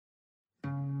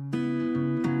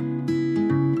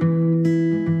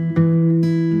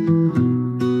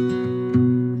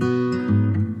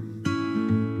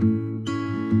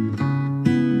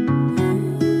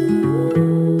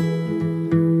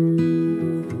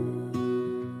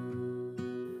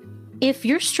If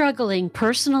you're struggling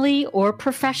personally or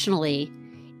professionally,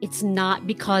 it's not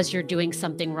because you're doing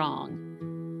something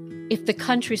wrong. If the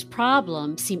country's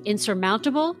problems seem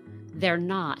insurmountable, they're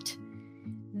not.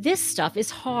 This stuff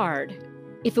is hard.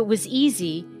 If it was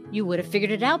easy, you would have figured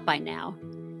it out by now.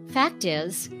 Fact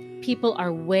is, people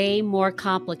are way more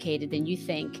complicated than you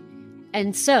think,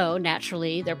 and so,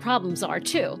 naturally, their problems are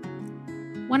too.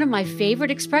 One of my favorite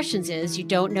expressions is, you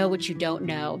don't know what you don't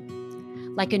know.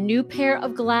 Like a new pair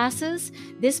of glasses,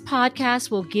 this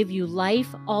podcast will give you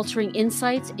life-altering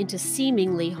insights into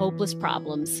seemingly hopeless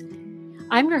problems.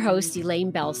 I'm your host,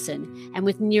 Elaine Belson, and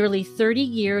with nearly 30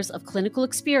 years of clinical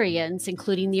experience,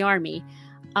 including the Army,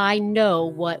 I know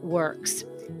what works.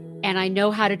 And I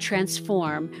know how to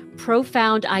transform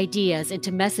profound ideas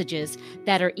into messages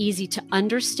that are easy to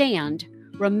understand,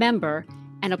 remember,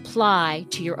 and apply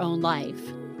to your own life.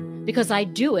 Because I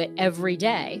do it every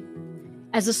day.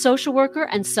 As a social worker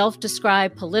and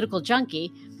self-described political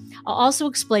junkie, I'll also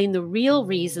explain the real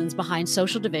reasons behind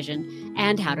social division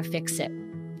and how to fix it.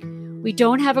 We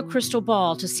don't have a crystal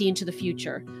ball to see into the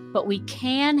future, but we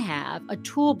can have a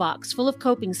toolbox full of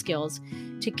coping skills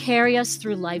to carry us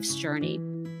through life's journey.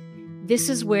 This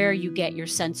is where you get your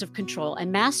sense of control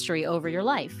and mastery over your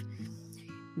life.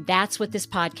 That's what this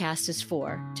podcast is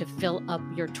for, to fill up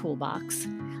your toolbox.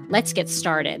 Let's get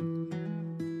started.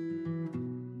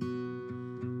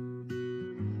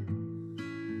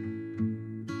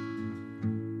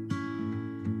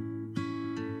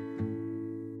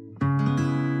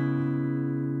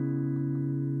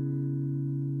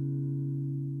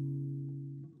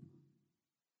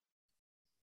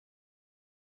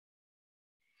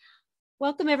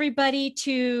 Welcome, everybody,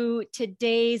 to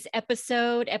today's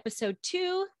episode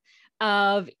 2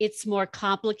 of It's More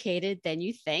Complicated Than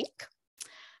You Think.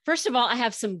 First of all, I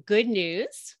have some good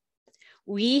news.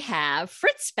 We have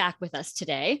Fritz back with us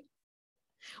today.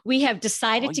 We have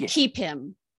decided to keep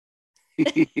him.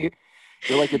 You're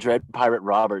like the Dread Pirate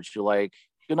Roberts. You're like,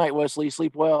 good night, Wesley.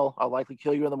 Sleep well. I'll likely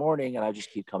kill you in the morning. And I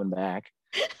just keep coming back.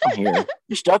 I'm here.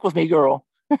 You're stuck with me, girl.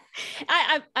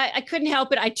 I couldn't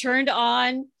help it. I turned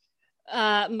on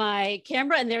my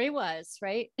camera and there he was,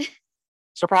 right?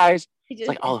 Surprise. It's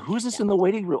like, oh, who's this in the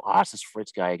waiting room? Oh, it's this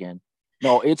Fritz guy again.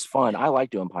 No, it's fun. I like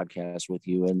doing podcasts with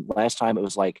you. And last time it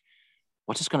was like,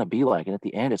 what's this going to be like? And at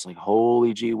the end, it's like,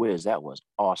 holy gee whiz, that was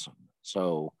awesome.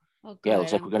 So yeah, it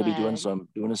looks like we're going to be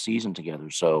doing a season together.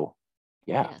 So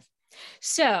yeah. Yes.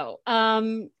 So,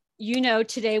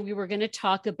 today we were going to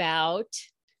talk about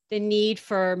the need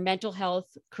for mental health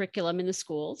curriculum in the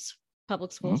schools,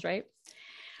 public schools, right?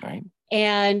 Right.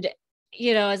 And,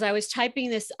 as I was typing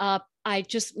this up,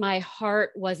 my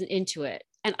heart wasn't into it.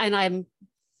 And I'm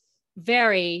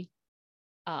very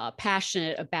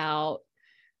passionate about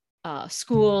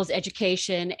schools,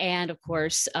 education, and of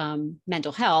course,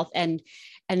 mental health. And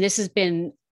this has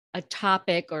been a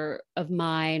topic of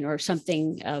mine or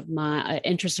something of my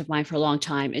interest of mine for a long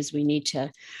time, is we need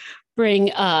to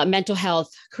bring mental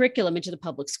health curriculum into the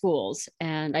public schools.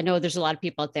 And I know there's a lot of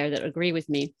people out there that agree with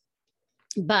me.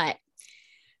 But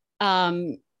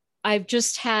I've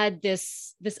just had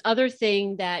this other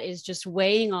thing that is just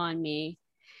weighing on me.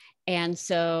 And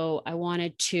so I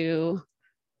wanted to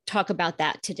talk about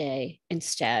that today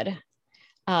instead.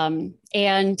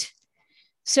 And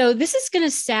so this is going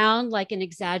to sound like an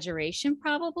exaggeration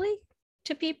probably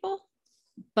to people,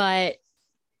 but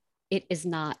it is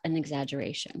not an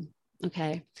exaggeration.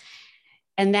 Okay.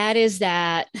 And that is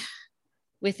that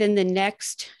within the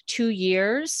next 2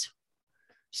 years,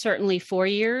 certainly 4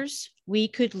 years, we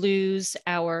could lose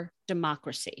our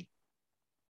democracy.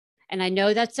 And I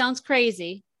know that sounds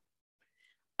crazy.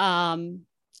 And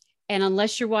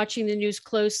unless you're watching the news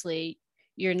closely,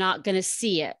 you're not going to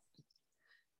see it.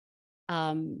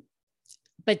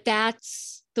 But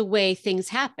that's the way things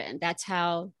happen. That's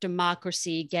how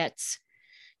democracy gets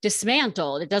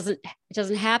dismantled. It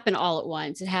doesn't happen all at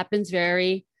once. It happens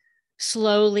very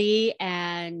slowly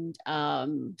and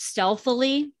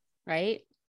stealthily, right?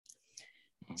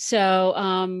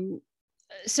 So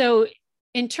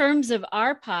in terms of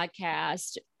our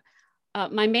podcast,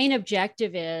 my main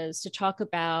objective is to talk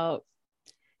about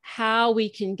how we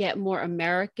can get more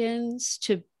Americans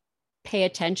to pay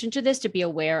attention to this, to be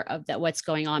aware of what's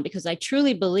going on, because I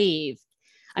truly believe,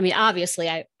 obviously,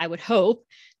 I would hope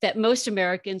that most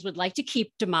Americans would like to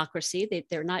keep democracy.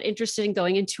 They're not interested in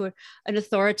going into an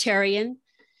authoritarian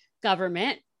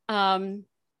government.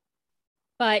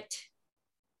 But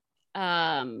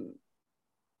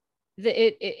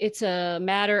it's a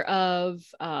matter of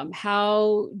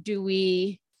how do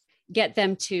we get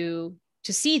them to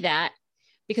see that,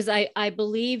 because I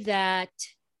believe that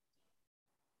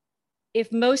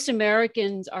if most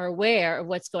Americans are aware of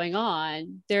what's going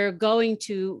on, they're going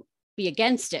to be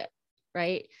against it,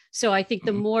 right? So I think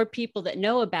the more people that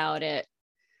know about it,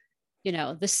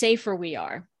 the safer we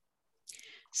are.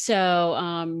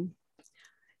 So,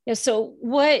 yeah. So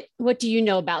what do you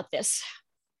know about this?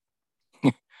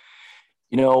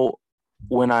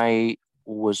 When I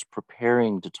was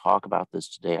preparing to talk about this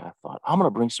today, I thought I'm going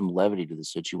to bring some levity to the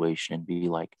situation and be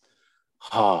like,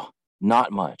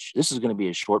 not much. This is going to be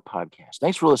a short podcast.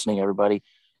 Thanks for listening, everybody.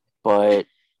 But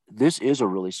this is a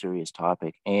really serious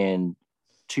topic. And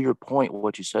to your point,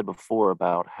 what you said before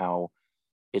about how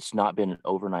it's not been an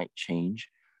overnight change,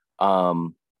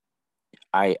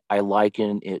 I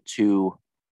liken it to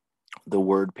the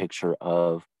word picture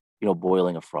of,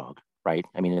 boiling a frog, right?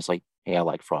 I mean, it's like, hey, I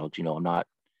like frogs, I'm not,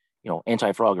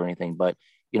 anti-frog or anything, but,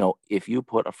 if you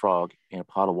put a frog in a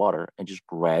pot of water and just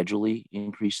gradually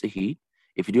increase the heat,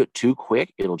 if you do it too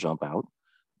quick, it'll jump out.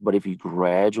 But if you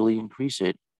gradually increase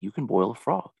it, you can boil a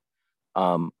frog.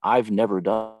 I've never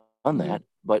done that,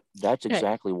 but that's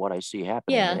exactly what I see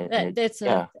happening. Yeah, that's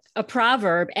a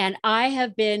proverb. And I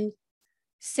have been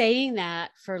saying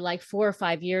that for like 4 or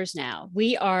 5 years now.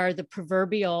 We are the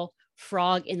proverbial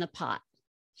frog in the pot.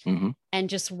 And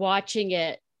just watching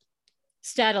it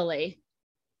steadily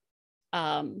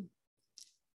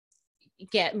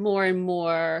get more and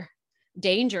more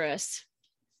dangerous,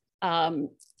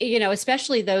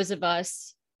 especially those of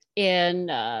us in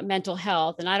mental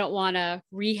health. And I don't want to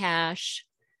rehash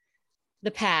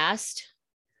the past,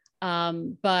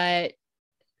 but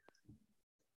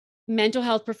mental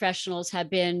health professionals have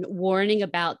been warning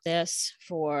about this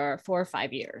for 4 or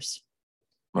 5 years.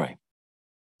 Right.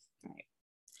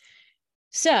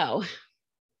 So,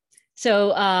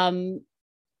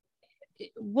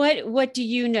 what do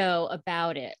you know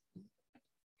about it?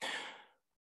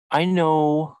 I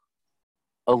know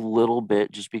a little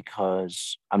bit just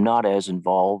because I'm not as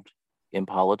involved in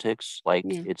politics. Like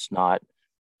it's not,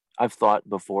 I've thought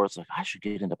before, it's like, I should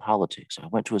get into politics. I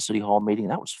went to a city hall meeting.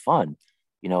 That was fun.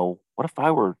 What if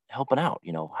I were helping out?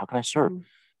 How can I serve?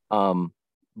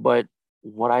 But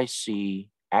what I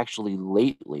see actually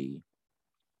lately,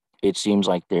 it seems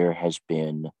like there has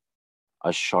been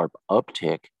a sharp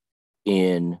uptick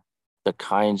in the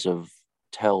kinds of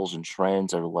tells and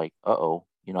trends that are like,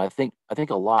 I think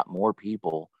a lot more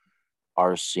people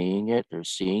are seeing it. They're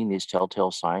seeing these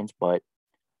telltale signs, but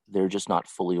they're just not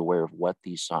fully aware of what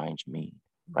these signs mean,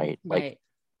 right? Like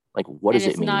what does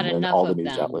it mean when all the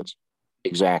news outlets?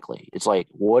 Exactly. It's like,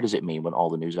 what does it mean when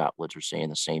all the news outlets are saying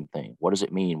the same thing? What does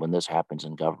it mean when this happens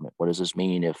in government? What does this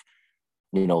mean if,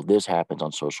 this happens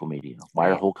on social media? Why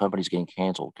are whole companies getting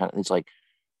canceled? It's like,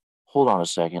 hold on a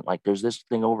second. Like there's this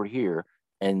thing over here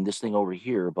and this thing over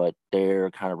here, but they're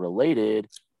kind of related.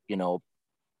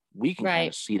 We can kind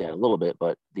of see that a little bit,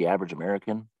 but the average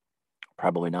American,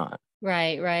 probably not.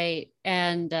 Right.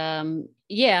 And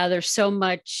there's so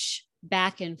much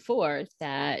back and forth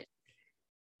that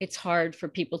it's hard for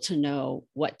people to know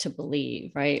what to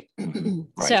believe, right?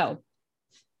 Right.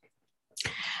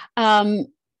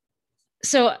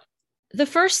 So the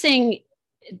first thing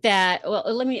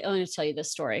let me tell you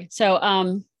this story.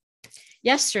 So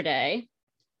yesterday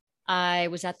I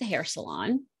was at the hair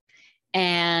salon,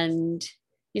 and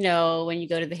when you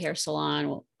go to the hair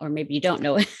salon, or maybe you don't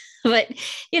know it, but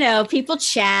people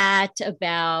chat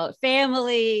about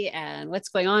family and what's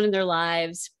going on in their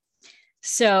lives.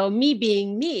 So me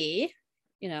being me,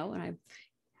 when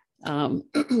I'm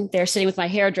there sitting with my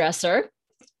hairdresser,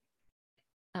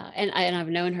 and I've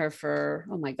known her for,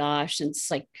 oh my gosh,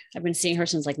 since I've been seeing her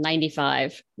since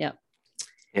 95. Yep.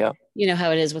 Yeah. You know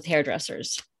how it is with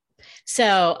hairdressers.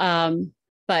 So,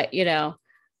 but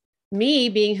me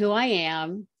being who I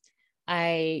am,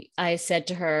 I said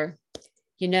to her,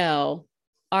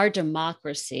 our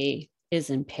democracy is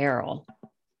in peril.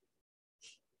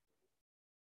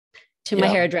 To my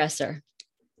hairdresser.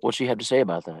 What'd she have to say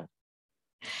about that?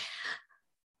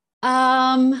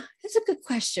 That's a good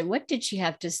question. What did she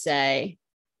have to say?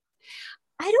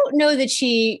 I don't know that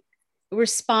she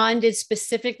responded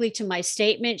specifically to my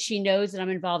statement. She knows that I'm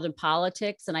involved in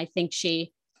politics, and I think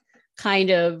she kind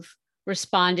of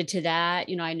responded to that.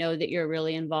 I know that you're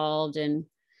really involved and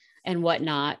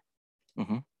whatnot.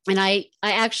 And I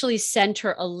actually sent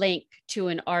her a link to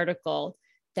an article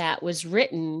that was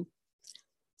written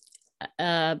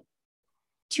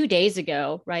 2 days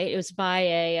ago, right? It was by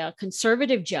a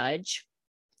conservative judge.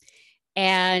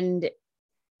 And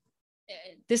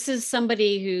this is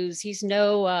somebody he's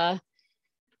no,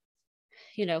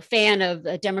 fan of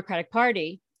the Democratic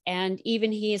Party. And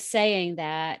even he is saying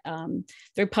that the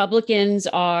Republicans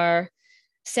are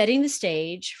setting the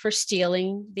stage for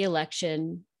stealing the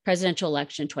election presidential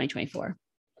election 2024.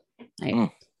 Right.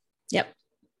 Mm. Yep.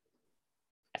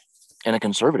 And a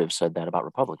conservative said that about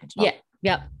Republicans. Huh? Yeah.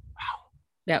 Yep. Wow.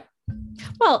 Yep.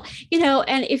 Well,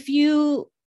 and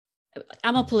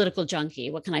I'm a political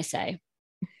junkie. What can I say?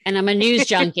 And I'm a news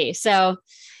junkie. So,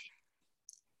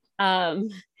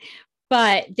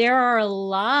 but there are a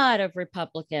lot of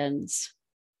Republicans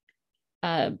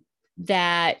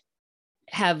that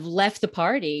have left the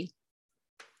party,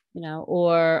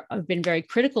 or have been very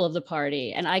critical of the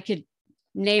party. And I could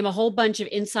name a whole bunch of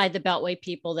inside the Beltway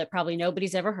people that probably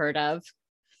nobody's ever heard of.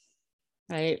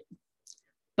 Right.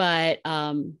 But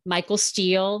Michael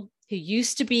Steele, who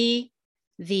used to be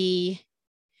the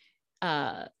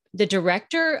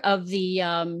director of the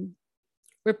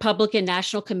Republican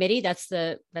National Committee, that's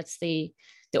the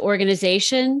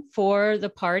organization for the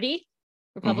party,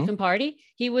 Republican Party.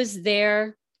 He was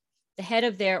the head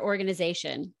of their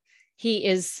organization. He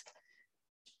is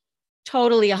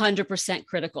totally 100%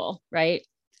 critical, right?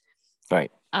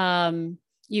 Right.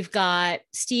 You've got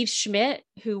Steve Schmidt,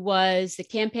 who was the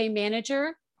campaign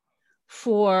manager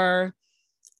for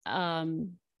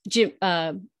Jim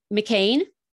McCain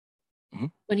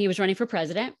when he was running for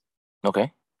president.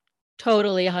 Okay.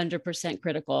 Totally 100%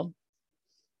 critical,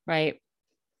 right?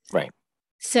 Right.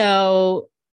 So,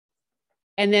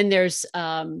 and then there's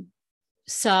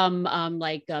some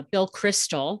like Bill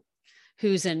Kristol,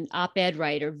 who's an op-ed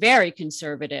writer, very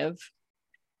conservative,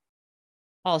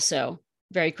 also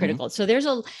very critical. So there's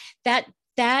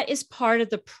that is part of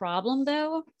the problem,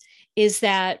 though, is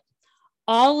that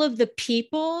all of the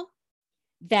people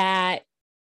that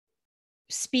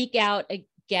speak out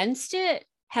against it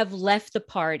have left the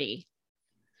party.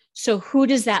 So who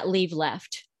does that leave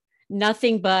left?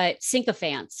 Nothing but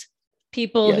sycophants,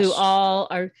 people who all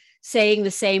are saying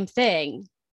the same thing,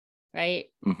 right?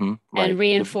 Right. And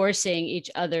reinforcing each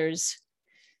other's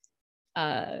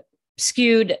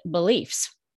skewed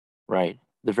beliefs. Right.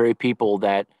 The very people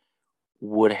that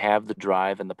would have the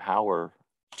drive and the power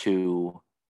to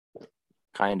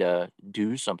kind of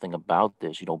do something about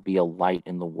this, be a light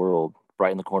in the world,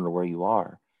 right in the corner where you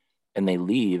are, and they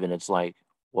leave, and it's like,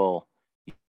 well,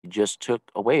 you just took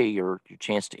away your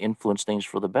chance to influence things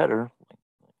for the better.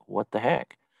 What the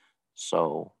heck?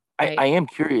 So right. I am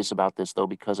curious about this, though,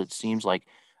 because it seems like,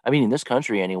 in this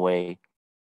country anyway,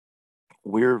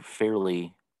 we're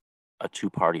fairly a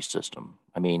two-party system.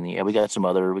 We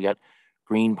got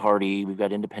Green Party, we've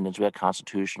got independents, we got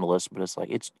constitutionalists, but it's like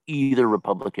it's either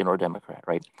Republican or Democrat,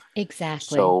 right?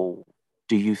 Exactly. So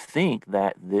do you think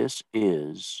that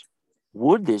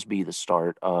would this be the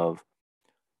start of,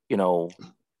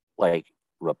 like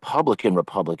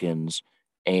Republicans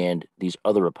and these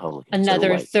other Republicans?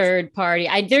 Another third party.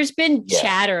 There's been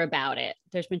chatter about it.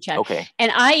 There's been chatter. Okay.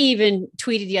 And I even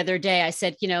tweeted the other day, I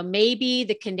said, maybe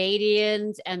the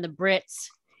Canadians and the Brits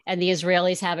and the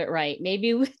Israelis have it right.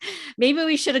 Maybe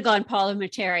we should have gone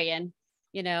parliamentarian,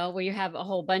 where you have a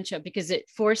whole bunch of, because it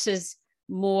forces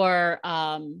more,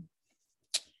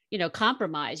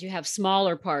 compromise. You have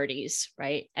smaller parties,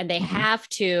 right? And they have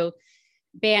to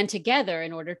band together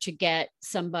in order to get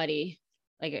somebody,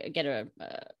 like get a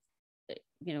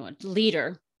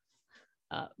leader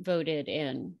voted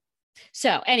in.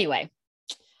 So anyway,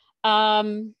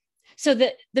 so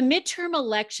the midterm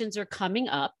elections are coming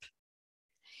up,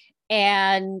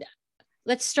 and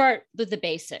let's start with the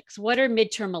basics. What are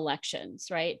midterm elections,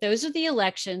 right? Those are the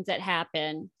elections that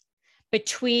happen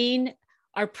between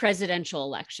our presidential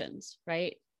elections,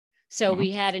 right? So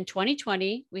we had in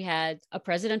 2020, we had a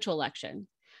presidential election.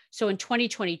 So in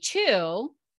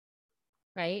 2022,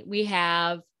 right, we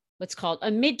have what's called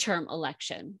a midterm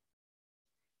election.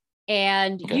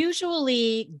 And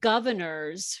usually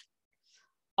governors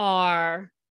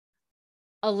are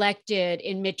elected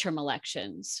in midterm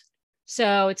elections.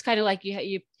 So it's kind of like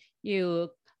you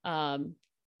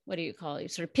what do you call it? You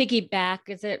sort of piggyback,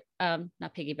 is it?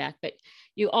 Not piggyback, but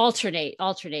you alternate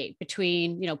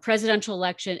between, presidential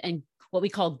election and what we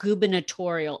call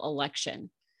gubernatorial election.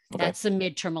 Okay. That's the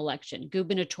midterm election,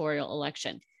 gubernatorial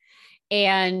election.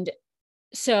 And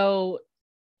so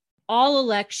all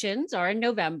elections are in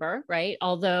November, right?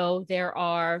 Although there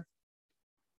are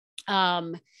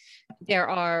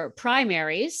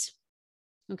primaries.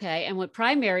 Okay. And what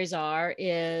primaries are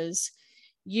is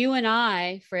you and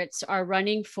I, Fritz, are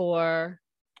running for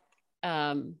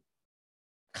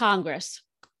Congress,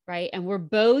 right? And we're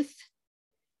both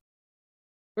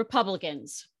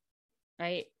Republicans,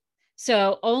 right?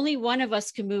 So only one of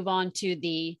us can move on to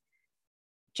the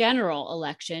general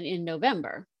election in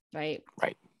November, right?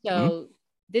 Right. So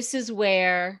this is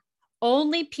where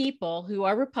only people who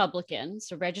are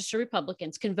Republicans or registered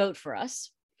Republicans can vote for us,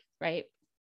 right?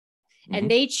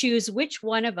 and they choose which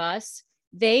one of us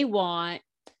they want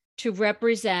to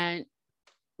represent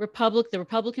the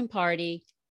Republican Party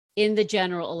in the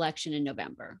general election in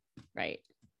November, right?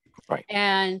 Right.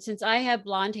 And since I have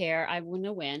blonde hair, I'm going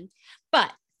to win.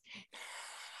 But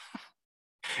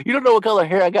you don't know what color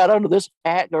hair I got under this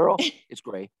hat, girl. It's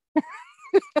gray.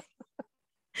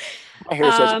 My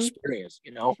hair says experience,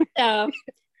 you know. So,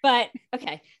 but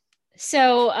okay.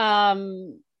 So,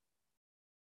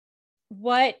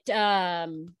 what I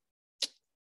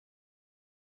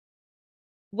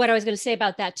was going to say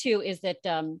about that too is that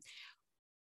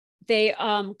they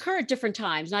occur at different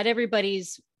times. Not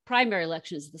everybody's primary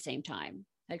election is at the same time.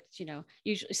 Like, you know,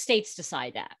 usually states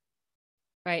decide that.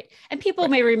 Right. And people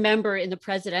may remember in the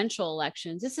presidential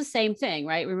elections, it's the same thing,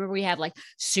 right? Remember, we have like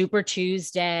Super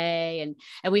Tuesday and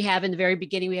we have in the very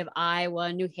beginning, we have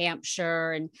Iowa, New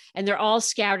Hampshire, and they're all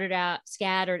scattered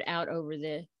out over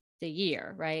the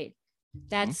year, right?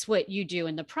 That's what you do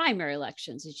in the primary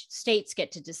elections. States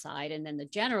get to decide, and then the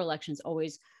general election is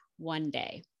always one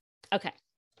day. Okay.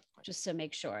 Just to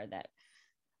make sure that,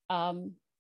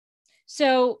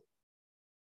 so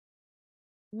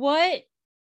why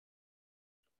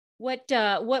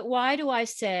do I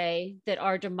say that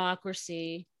our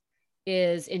democracy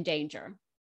is in danger?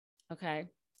 Okay.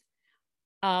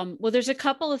 Well, there's a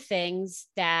couple of things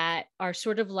that are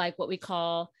sort of like what we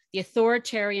call the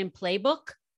authoritarian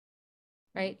playbook,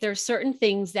 right? There are certain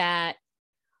things that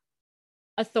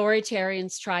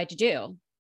authoritarians try to do.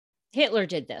 Hitler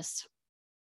did this,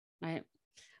 right?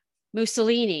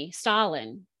 Mussolini,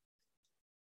 Stalin,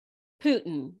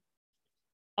 Putin,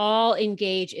 all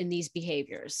engage in these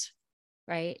behaviors,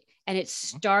 right? And it's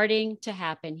starting to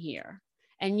happen here.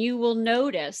 And you will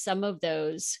notice some of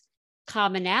those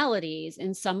commonalities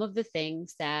in some of the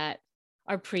things that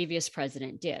our previous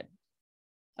president did.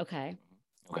 Okay.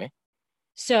 Okay.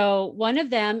 So one of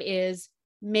them is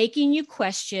making you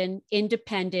question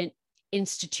independent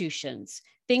institutions,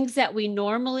 things that we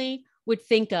normally would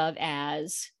think of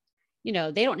as, you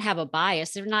know, they don't have a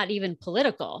bias. They're not even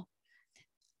political,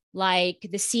 like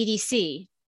the CDC,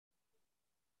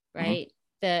 right?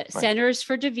 The Centers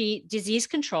for Disease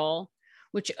Control,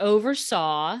 which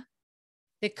oversaw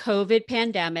the COVID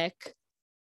pandemic,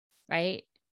 right,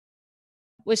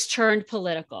 was turned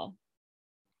political.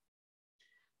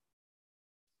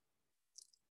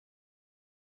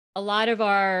 A lot of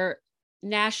our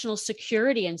national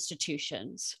security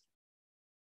institutions,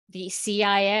 the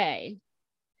CIA,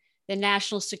 the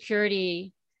National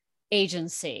Security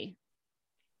Agency,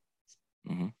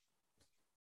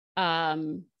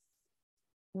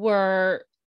 were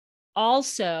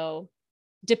also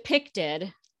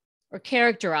depicted or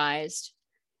characterized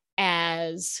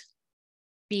as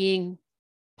being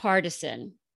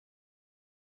partisan.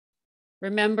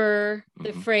 Remember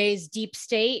the phrase deep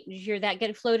state? Did you hear that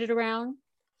get floated around?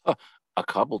 A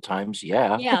couple times,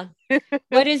 yeah. Yeah.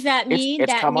 What does that mean?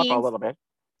 It's come up a little bit.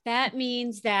 That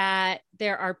means that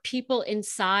there are people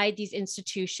inside these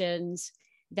institutions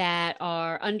that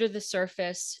are under the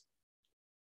surface,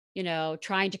 you know,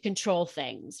 trying to control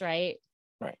things, right?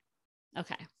 Right.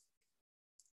 Okay.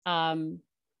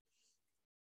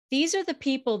 These are the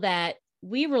people that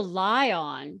we rely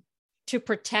on to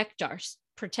protect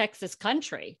this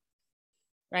country,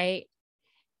 right?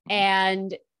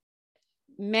 And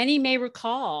many may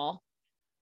recall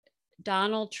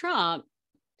Donald Trump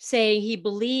saying he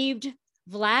believed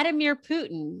Vladimir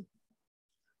Putin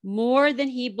more than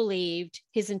he believed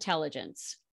his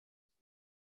intelligence,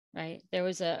 right? There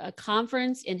was a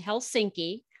conference in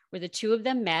Helsinki where the two of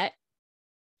them met,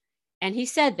 and he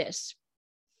said this.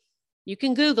 You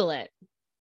can Google it.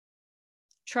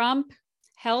 Trump,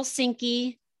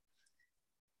 Helsinki.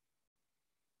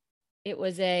 It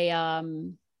was a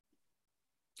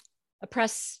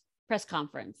press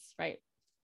conference, right?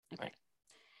 Okay. Right.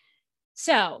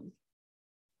 So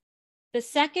the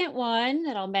second one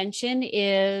that I'll mention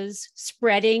is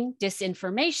spreading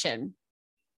disinformation,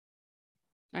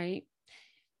 right?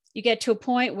 You get to a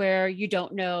point where you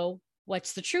don't know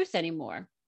what's the truth anymore.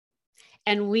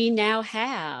 And we now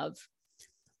have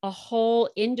a whole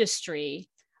industry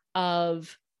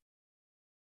of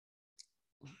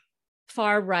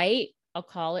far right, I'll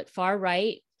call it far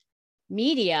right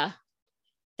media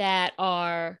that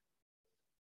are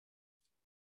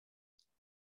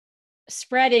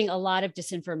spreading a lot of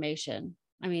disinformation.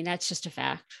 I mean, that's just a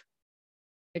fact.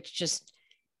 It's just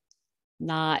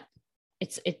not,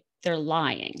 they're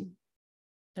lying.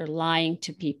 They're lying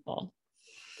to people.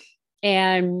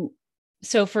 And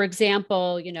so, for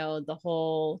example, you know, the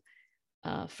whole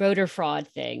voter fraud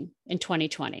thing in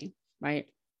 2020, right?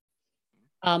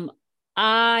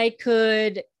 I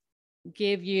could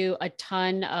give you a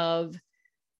ton of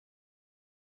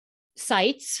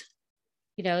sites,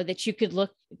 that you could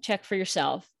check for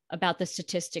yourself about the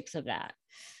statistics of that.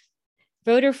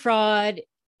 Voter fraud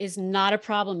is not a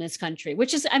problem in this country,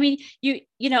 which is, I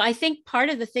think part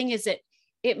of the thing is that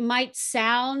it might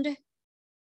sound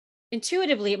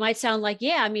intuitively, it might sound like,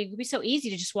 it'd be so easy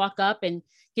to just walk up and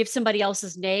give somebody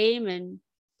else's name. And,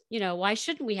 why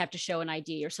shouldn't we have to show an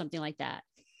ID or something like that?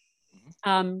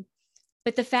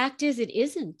 But the fact is, it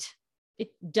isn't.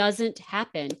 It doesn't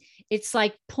happen. It's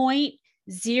like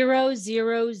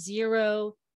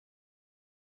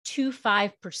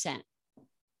 0.00025%.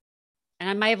 And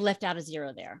I might have left out a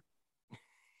zero there.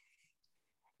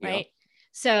 Right. Yep.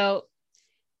 So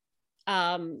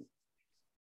I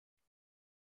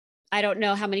don't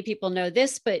know how many people know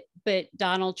this, but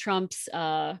Donald Trump's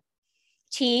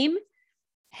team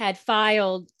had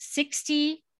filed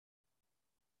 60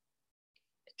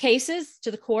 cases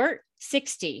to the court,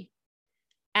 60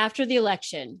 after the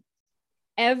election.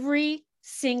 Every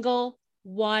single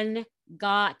one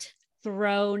got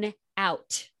thrown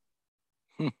out.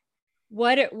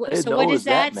 What does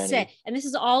that say? And this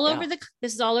is all over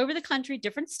the country,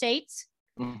 different states.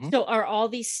 Mm-hmm. So are all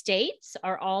these states,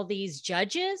 are all these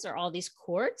judges, are all these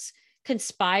courts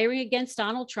conspiring against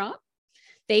Donald Trump?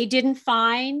 They didn't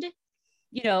find,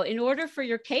 in order for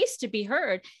your case to be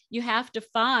heard, you have to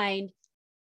find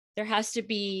there has to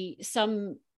be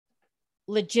some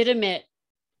legitimate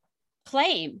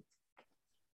claim.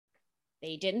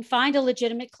 They didn't find a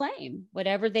legitimate claim,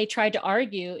 whatever they tried to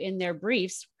argue in their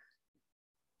briefs.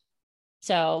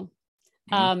 So,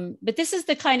 but this is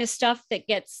the kind of stuff that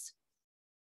gets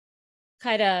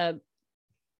kind of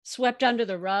swept under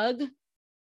the rug,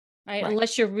 right?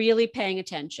 Unless you're really paying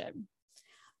attention.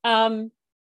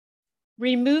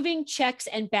 Removing checks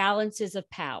and balances of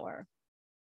power.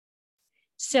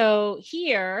 So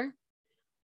here,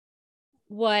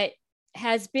 what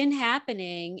has been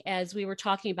happening, as we were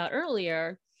talking about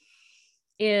earlier,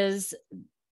 is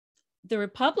the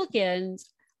Republicans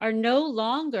are no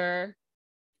longer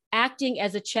acting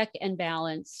as a check and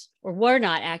balance, or were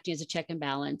not acting as a check and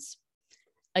balance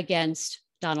against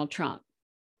Donald Trump,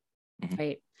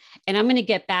 right? And I'm going to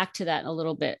get back to that in a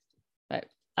little bit, but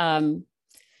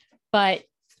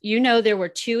there were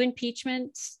two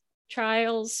impeachment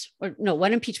trials, or no,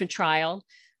 one impeachment trial,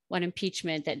 one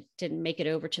impeachment that didn't make it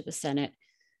over to the Senate.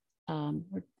 Or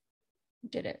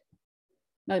did it?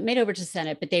 No, it made it over to the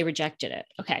Senate, but they rejected it.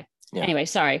 Okay. Yeah. Anyway,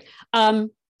 sorry.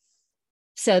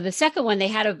 So the second one, they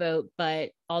had a vote,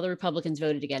 but all the Republicans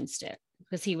voted against it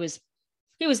because he was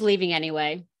leaving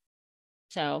anyway.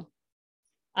 So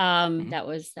that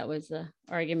was the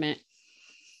argument.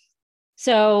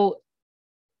 So,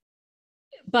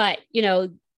 but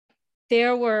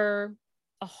there were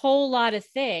a whole lot of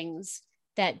things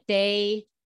that they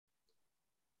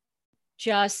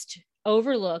just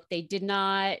overlooked. They did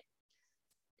not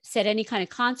set any kind of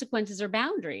consequences or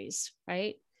boundaries,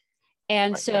 right?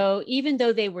 And so even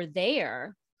though they were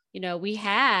there, we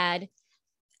had,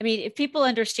 if people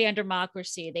understand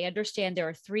democracy, they understand there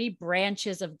are three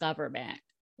branches of government: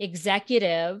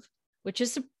 executive, which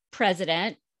is the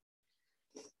president.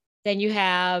 Then you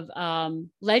have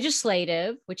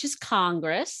legislative, which is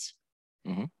Congress.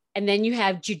 Mm-hmm. And then you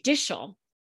have judicial,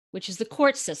 which is the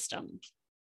court system,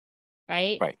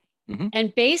 right? Right. Mm-hmm.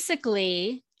 And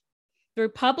basically, the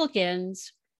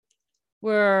Republicans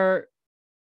were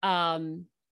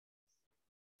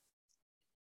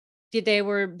they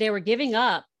were giving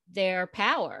up their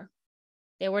power.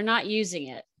 They were not using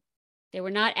it. They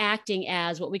were not acting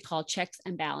as what we call checks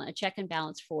and balance, a check and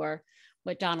balance for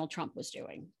what Donald Trump was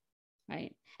doing,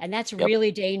 right? And that's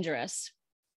really dangerous.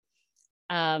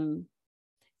 And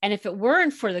if it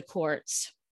weren't for the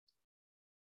courts,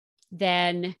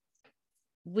 then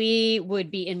we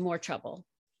would be in more trouble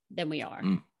than we are.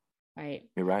 Right.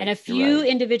 You're right. And a few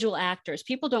individual actors,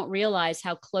 people don't realize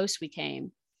how close we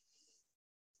came.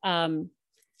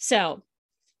 So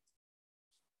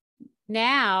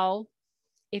now,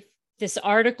 if this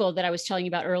article that I was telling you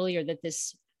about earlier, that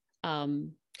this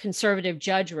conservative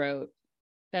judge wrote,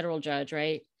 federal judge,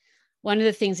 right? One of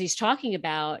the things he's talking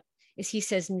about is, he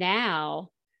says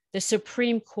now the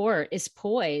Supreme Court is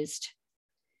poised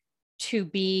to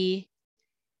be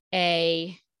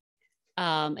a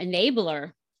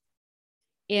enabler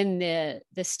in the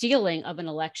stealing of an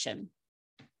election.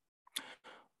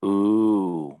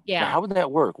 Ooh. Yeah. Now, how would that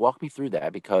work? Walk me through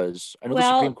that, because I know the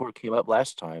Supreme Court came up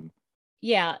last time.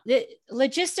 Yeah.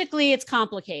 Logistically, it's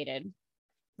complicated,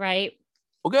 right?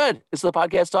 Well, good. It's the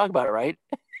podcast talk about it, right?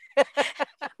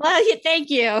 Well, thank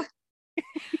you.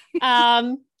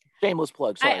 Shameless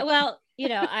plug. Sorry.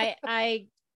 I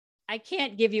I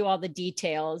can't give you all the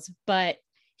details, but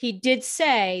he did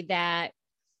say that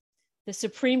the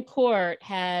Supreme Court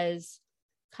has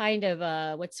kind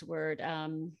of what's the word?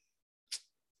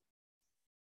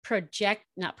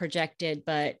 Not projected,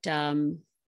 but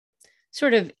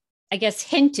sort of, I guess,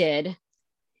 hinted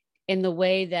in the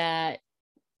way that,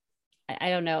 I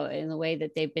don't know, in the way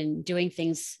that they've been doing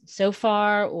things so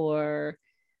far, or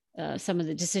some of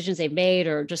the decisions they've made,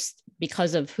 or just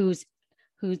because of who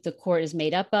the court is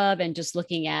made up of, and just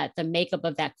looking at the makeup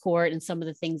of that court and some of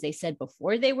the things they said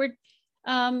before they were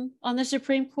on the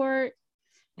Supreme Court.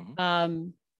 Mm-hmm.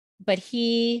 But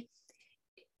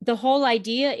the whole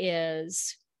idea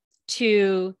is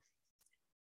to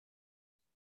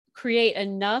create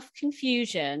enough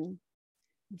confusion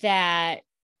that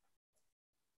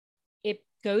it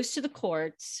goes to the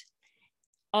courts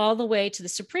all the way to the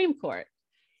Supreme Court.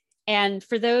 And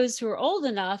for those who are old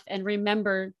enough and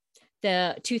remember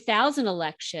the 2000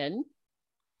 election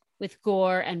with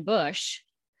Gore and Bush,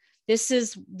 this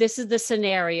is the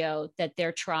scenario that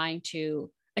they're trying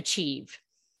to achieve.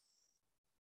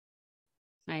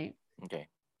 Right. Okay.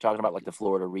 Talking about like the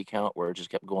Florida recount where it just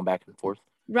kept going back and forth.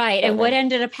 Right. And what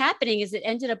ended up happening is it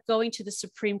ended up going to the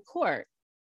Supreme Court.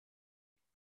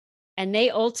 And they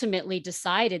ultimately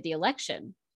decided the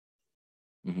election.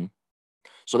 Mm-hmm.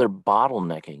 So they're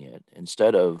bottlenecking it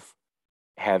instead of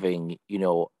having,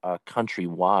 a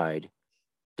countrywide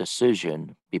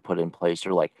decision be put in place.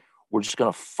 They're like, we're just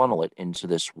going to funnel it into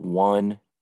this one,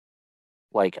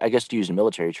 like, I guess to use a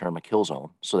military term, a kill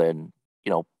zone. So then,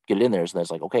 get it in there. So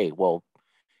that's like, okay, well,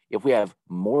 if we have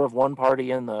more of one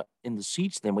party in the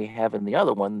seats than we have in the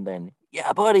other one, then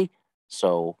yeah, buddy.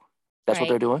 So that's right. What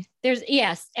they're doing.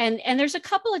 Yes. And there's a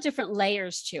couple of different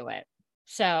layers to it.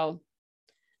 So,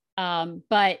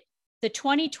 but the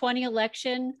 2020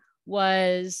 election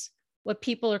was what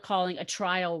people are calling a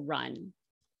trial run,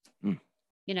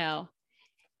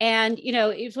 and,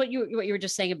 it's what you were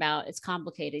just saying about it's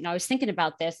complicated. And I was thinking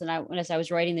about this, and as I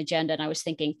was writing the agenda, and I was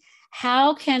thinking,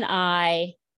 how can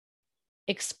I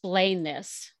explain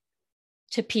this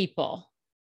to people,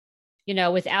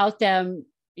 without them,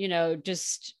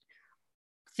 just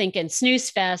thinking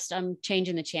snooze fest, I'm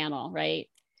changing the channel. Right.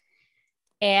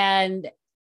 And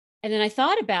then I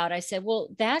thought about, I said, well,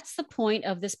 that's the point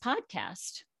of this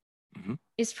podcast, mm-hmm.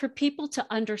 is for people to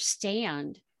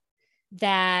understand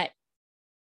that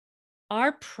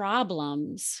our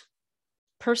problems,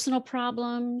 personal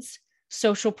problems,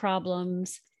 social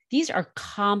problems, these are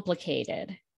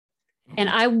complicated. Mm-hmm. And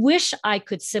I wish I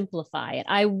could simplify it.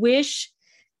 I wish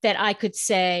that I could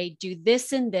say, do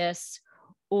this and this,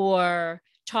 or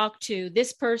talk to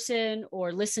this person,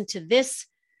 or listen to this,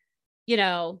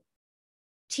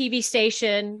 TV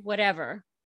station, whatever.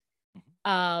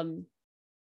 And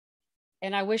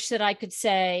I wish that I could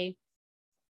say,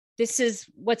 this is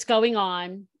what's going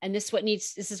on, and this is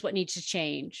what needs to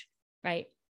change, right?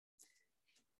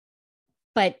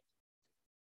 But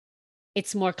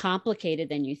it's more complicated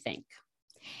than you think.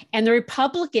 And the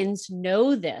Republicans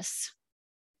know this.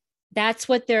 That's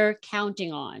what they're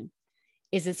counting on,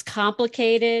 is it's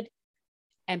complicated,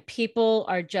 and people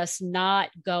are just not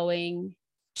going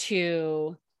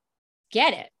to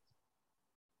get it,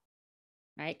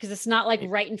 right? Because it's not like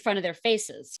right in front of their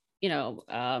faces.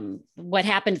 What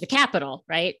happened at the Capitol,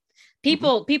 right?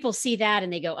 People see that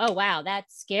and they go, oh, wow,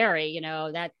 that's scary.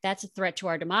 That's a threat to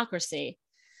our democracy,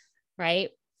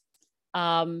 right?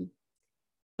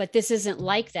 But this isn't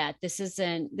like that. This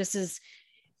is,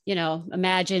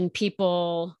 imagine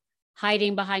people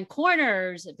hiding behind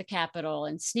corners at the Capitol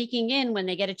and sneaking in when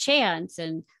they get a chance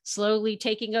and slowly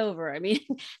taking over. I mean,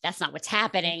 that's not what's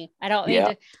happening. I don't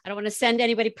want to send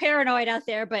anybody paranoid out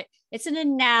there, but it's an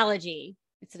analogy.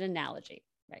 It's an analogy,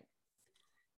 right?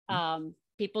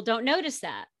 People don't notice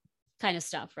that kind of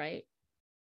stuff, right?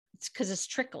 It's because it's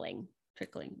trickling.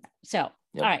 So, yep.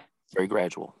 All right. Very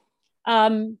gradual.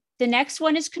 The next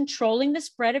one is controlling the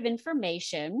spread of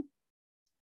information.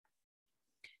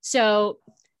 So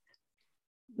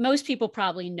most people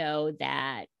probably know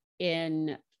that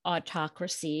in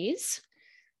autocracies,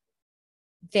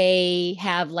 they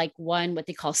have like what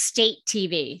they call state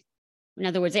TV. In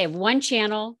other words, they have one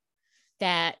channel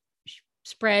that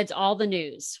spreads all the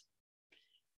news.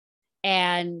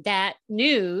 And that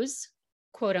news,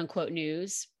 quote unquote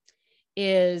news,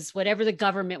 is whatever the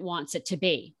government wants it to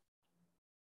be.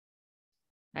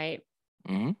 Right?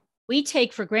 Mm-hmm. We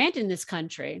take for granted in this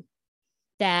country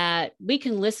that we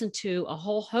can listen to a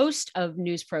whole host of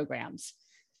news programs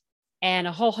and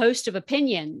a whole host of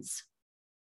opinions,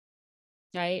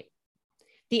 right?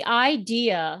 The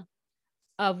idea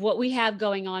of what we have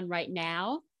going on right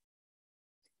now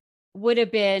would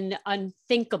have been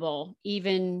unthinkable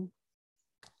even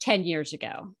 10 years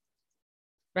ago,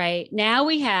 right? Now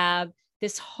we have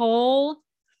this whole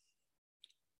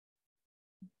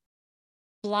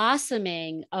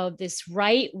blossoming of this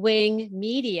right-wing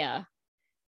media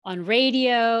on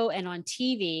radio and on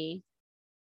TV,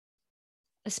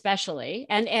 especially,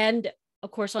 and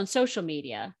of course on social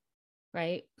media,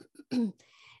 right?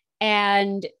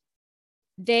 And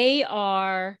they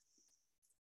are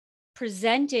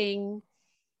presenting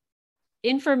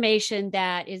information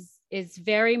that is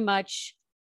very much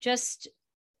just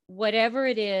whatever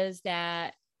it is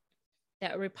that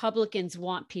Republicans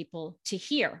want people to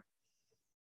hear.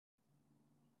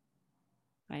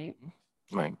 Right.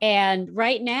 Right. And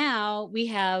right now we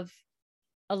have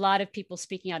a lot of people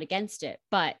speaking out against it,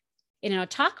 but in an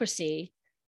autocracy,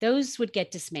 those would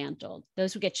get dismantled.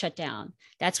 Those would get shut down.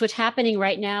 That's what's happening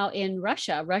right now in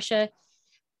Russia.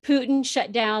 Putin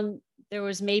shut down. There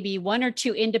was maybe one or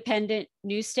two independent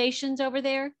news stations over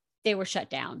there. They were shut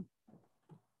down.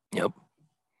 Yep.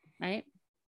 Right.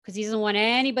 Because he doesn't want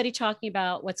anybody talking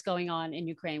about what's going on in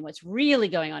Ukraine, what's really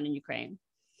going on in Ukraine.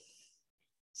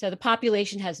 So the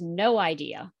population has no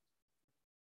idea.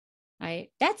 Right.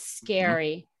 That's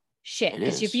scary shit.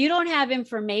 Because if you don't have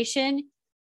information,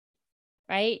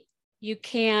 right, you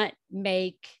can't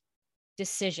make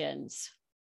decisions.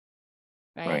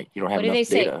 Right. You don't have what enough do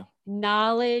they data. say?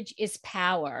 Knowledge is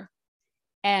power.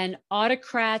 And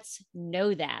autocrats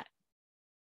know that.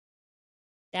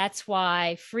 That's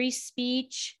why free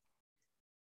speech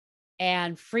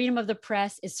and freedom of the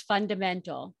press is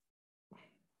fundamental.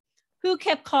 Who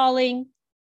kept calling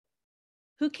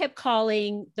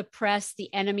the press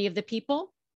the enemy of the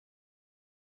people?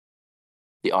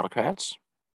 The autocrats.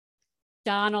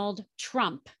 Donald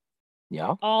Trump.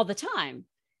 Yeah. All the time.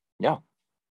 Yeah.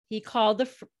 He called the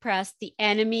press the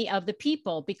enemy of the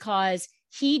people because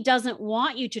he doesn't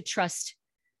want you to trust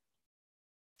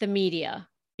the media,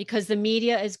 because the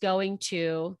media is going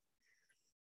to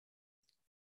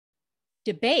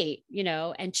debate,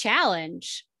 and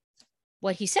challenge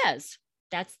what he says.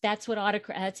 That's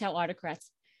how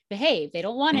autocrats behave. They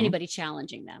don't want anybody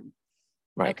challenging them.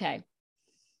 Right. Okay.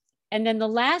 And then the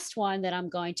last one that I'm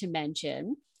going to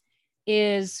mention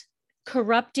is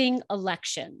corrupting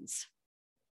elections.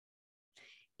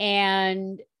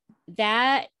 And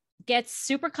that gets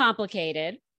super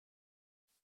complicated.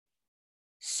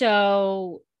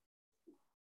 So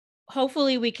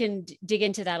hopefully we can dig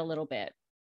into that a little bit.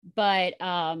 But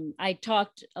I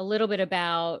talked a little bit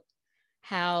about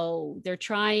how they're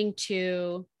trying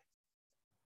to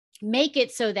make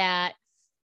it so that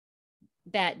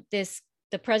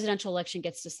the presidential election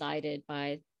gets decided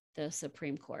by the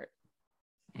Supreme Court,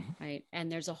 right?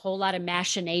 And there's a whole lot of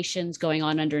machinations going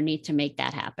on underneath to make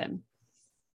that happen,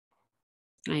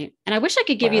 right? And I wish I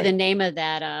could give you the name of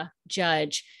that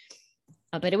judge,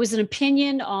 but it was an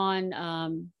opinion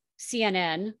on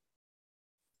CNN,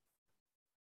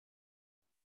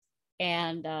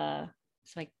 and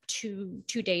it's like two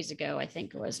days ago, I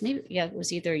think it was. Maybe, yeah, it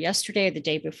was either yesterday or the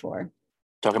day before.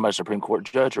 Talking about a Supreme Court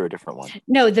judge or a different one?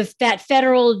 No, that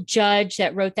federal judge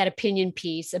that wrote that opinion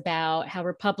piece about how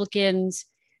Republicans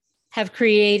are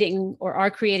creating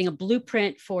a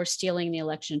blueprint for stealing the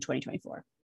election in 2024.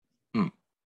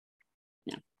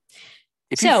 Yeah.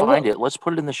 If you find it, let's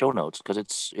put it in the show notes because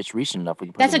it's recent enough. We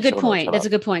can put that's it in a good point. That's notes. A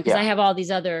good point because I have all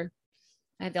these other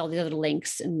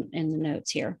links in the notes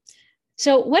here.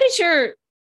 So what is your,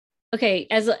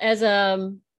 as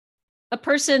a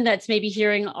person that's maybe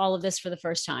hearing all of this for the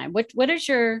first time, what are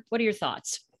your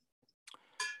thoughts?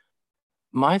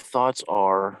 My thoughts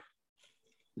are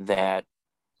that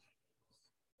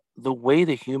the way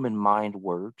the human mind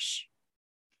works,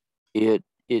 it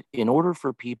in order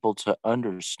for people to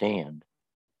understand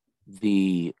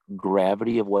the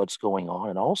gravity of what's going on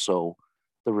and also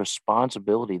the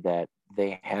responsibility that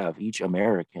they have, each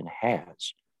American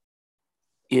has,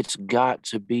 it's got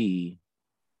to be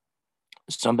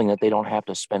something that they don't have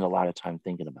to spend a lot of time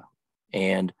thinking about.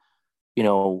 And,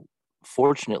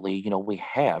 fortunately, we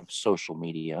have social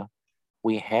media.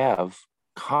 We have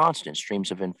constant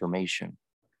streams of information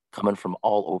coming from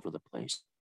all over the place.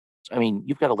 I mean,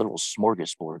 you've got a literal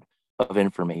smorgasbord of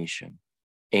information.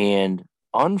 And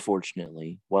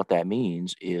unfortunately, what that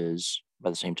means is,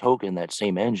 by the same token, that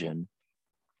same engine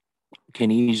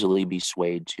can easily be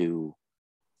swayed to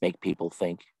make people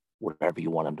think whatever you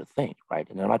want them to think, right?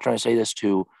 And I'm not trying to say this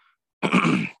to,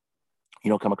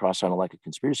 come across sounding like a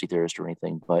conspiracy theorist or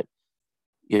anything, but,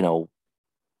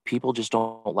 people just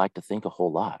don't like to think a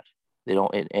whole lot. They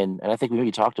don't, and I think we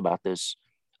maybe talked about this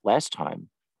last time,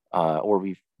 or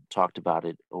we've talked about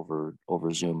it over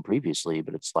Zoom previously,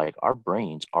 but it's like our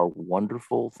brains are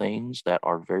wonderful things that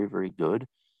are very, very good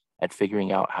at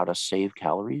figuring out how to save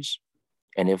calories.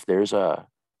 And if there's a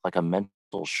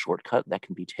mental shortcut that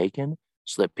can be taken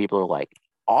so that people are like,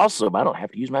 awesome, I don't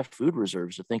have to use my food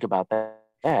reserves to think about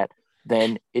that,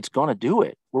 then it's going to do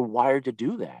it. We're wired to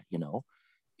do that, you know.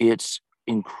 It's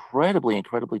incredibly,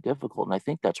 incredibly difficult. And I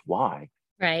think that's why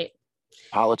Right.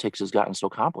 politics has gotten so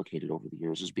complicated over the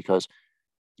years, is because,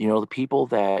 you know, the people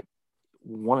that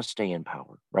want to stay in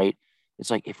power, right? It's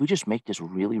like, if we just make this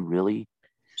really, really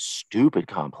stupid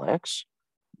complex,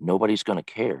 nobody's going to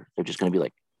care. They're just going to be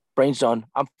like, brain's done,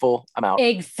 I'm full, I'm out.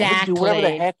 And we can do whatever the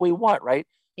Exactly. heck we want, right?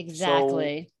 So,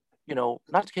 Exactly. you know,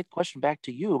 not to get the question back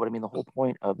to you, but I mean, the whole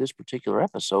point of this particular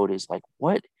episode is like,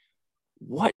 what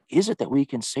is it that we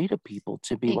can say to people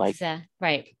to be like,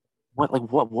 Right.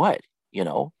 what, you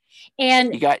know?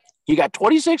 And You got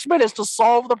 26 minutes to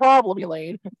solve the problem,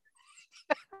 Elaine.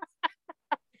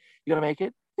 You gonna make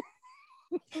it?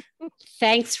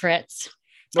 thanks, Fritz.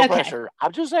 No Okay. pressure.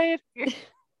 I'm just saying.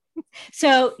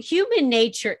 So human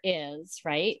nature is,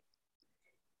 right,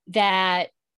 that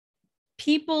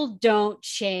people don't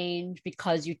change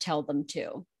because you tell them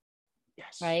to.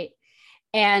 Yes. Right.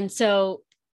 And so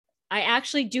I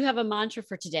actually do have a mantra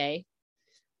for today,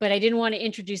 but I didn't want to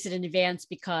introduce it in advance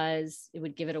because it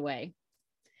would give it away.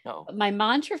 No. My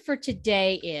mantra for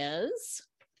today is: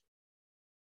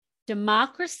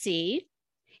 democracy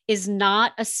is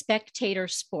not a spectator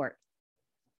sport.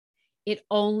 It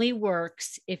only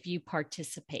works if you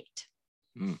participate.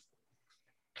 Mm.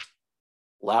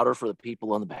 Louder for the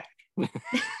people on the back.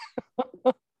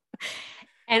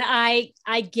 And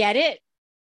I get it.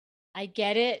 I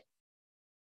get it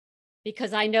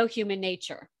because I know human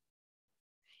nature.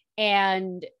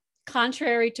 And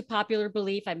contrary to popular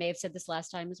belief, I may have said this last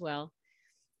time as well,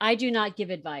 I do not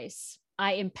give advice.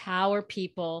 I empower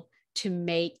people to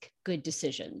make good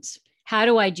decisions. How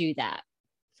do I do that?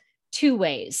 2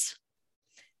 ways.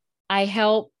 I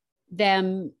help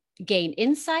them gain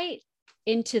insight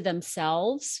into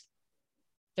themselves,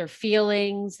 their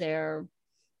feelings, their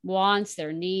wants,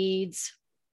 their needs,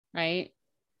 right?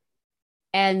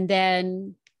 And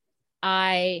then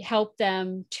I help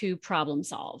them to problem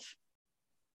solve,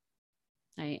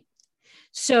 right?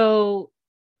 So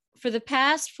for the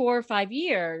past 4 or 5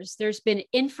 years, there's been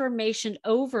information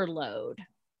overload,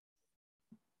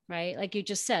 right? Like you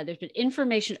just said, there's been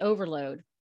information overload.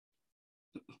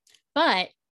 But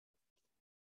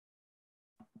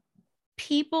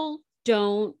people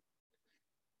don't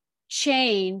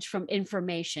change from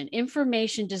information.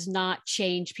 Information does not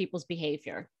change people's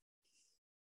behavior.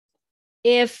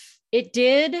 If it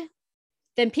did,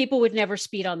 then people would never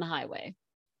speed on the highway.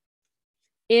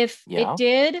 If it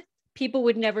did, people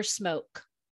would never smoke.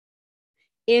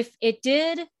 If it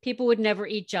did, people would never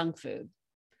eat junk food,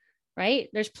 right?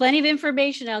 There's plenty of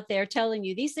information out there telling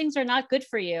you these things are not good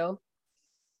for you.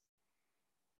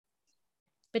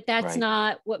 But that's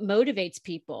not what motivates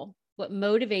people. What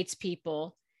motivates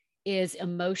people is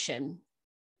emotion,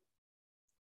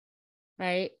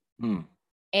 right? Mm.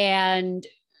 And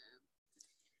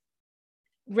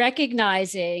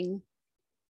recognizing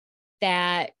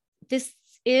that this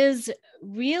is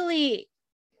really,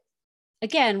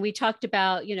 again, we talked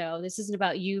about, you know, this isn't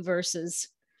about you versus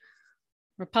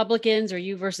Republicans or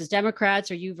you versus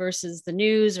Democrats or you versus the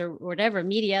news or whatever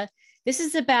media. This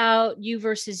is about you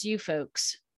versus you,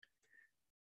 folks.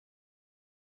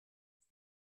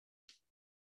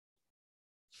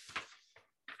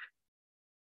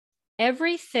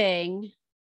 Everything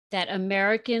that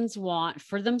Americans want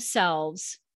for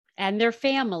themselves and their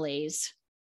families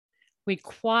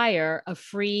require a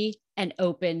free and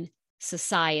open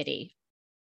society.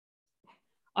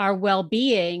 Our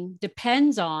well-being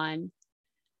depends on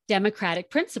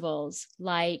democratic principles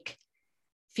like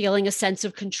feeling a sense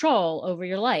of control over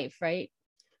your life, right?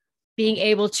 Being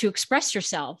able to express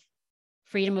yourself,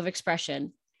 freedom of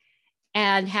expression,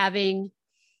 and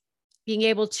being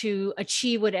able to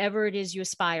achieve whatever it is you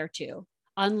aspire to,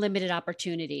 unlimited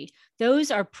opportunity.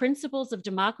 Those are principles of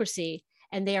democracy,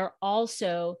 and they are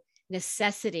also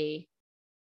necessity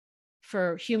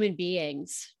for human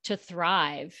beings to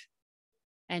thrive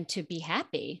and to be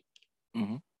happy,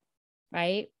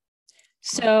 right?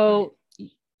 So,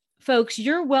 folks,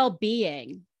 your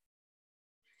well-being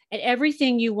and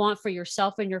everything you want for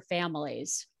yourself and your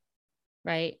families,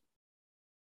 right,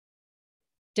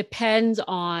 depends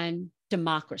on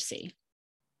democracy.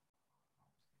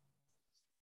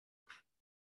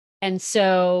 And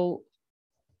so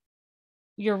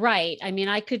you're right. I mean,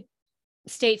 I could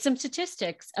state some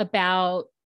statistics about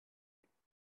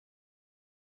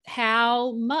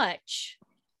how much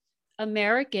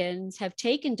Americans have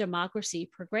taken democracy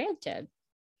for granted.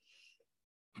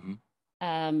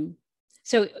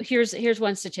 So here's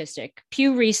one statistic.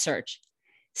 Pew Research: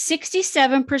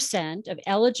 67% of the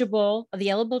eligible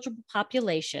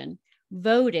population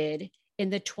voted in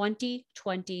the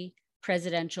 2020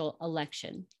 presidential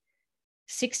election.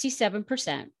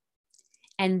 67%.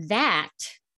 And that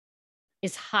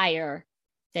is higher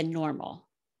than normal,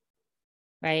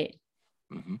 right?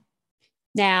 Mm-hmm.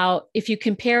 Now, if you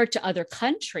compare it to other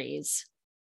countries,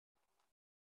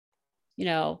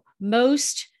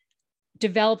 most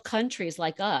developed countries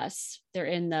like us, they're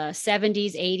in the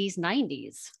 70s, 80s,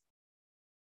 90s.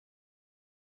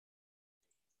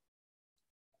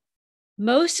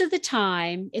 Most of the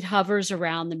time, it hovers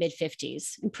around the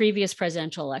mid-50s. In previous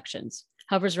presidential elections,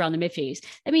 hovers around the mid-50s.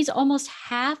 That means almost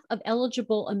half of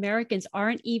eligible Americans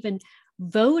aren't even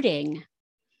voting.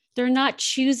 They're not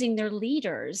choosing their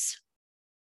leaders.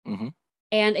 Mm-hmm.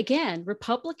 And again,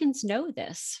 Republicans know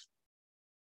this.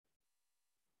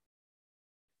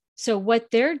 So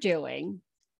what they're doing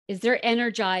is they're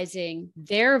energizing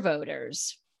their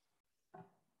voters,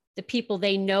 the people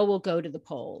they know will go to the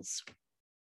polls,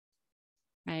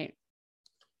 right?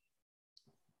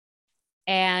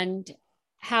 And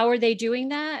how are they doing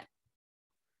that?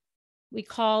 We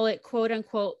call it, quote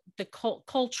unquote, the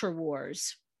culture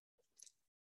wars,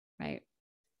 right?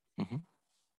 Mm-hmm.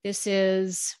 This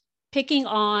is picking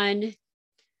on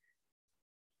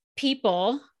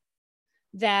people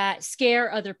that scare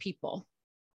other people,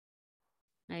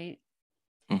 right?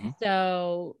 Mm-hmm.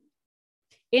 So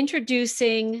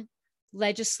introducing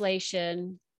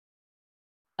legislation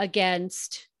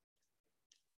against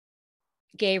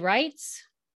gay rights,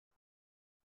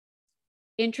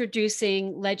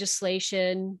 introducing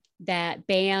legislation that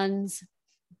bans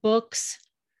books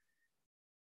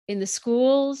in the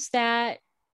schools that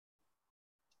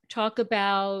talk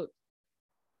about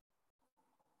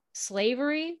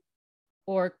slavery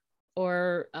or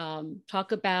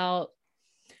talk about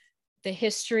the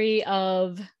history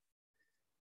of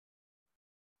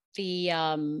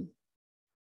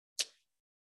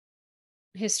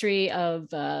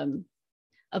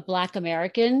Black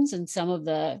Americans and some of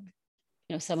the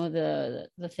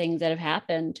things that have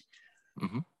happened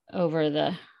mm-hmm. over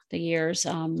the years.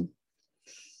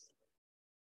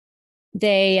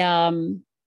 They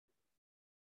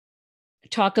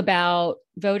talk about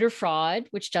voter fraud,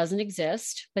 which doesn't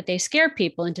exist, but they scare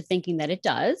people into thinking that it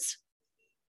does.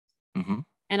 Mm-hmm.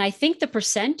 And I think the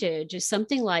percentage is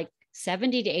something like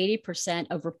 70 to 80%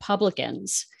 of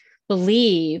Republicans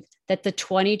believe that the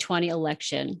 2020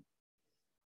 election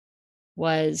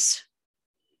was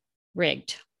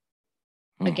rigged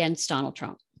against Donald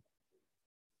Trump.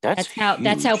 That's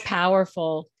how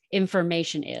powerful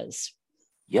information is.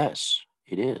 Yes,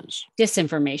 it is.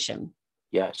 Disinformation.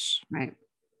 Yes. Right.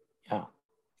 Yeah.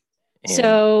 And,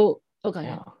 so, okay.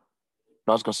 Yeah.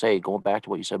 I was going to say, going back to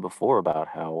what you said before about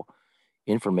how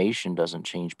information doesn't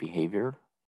change behavior,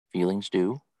 feelings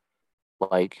do.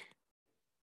 Like,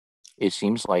 it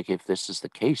seems like if this is the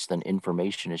case, then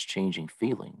information is changing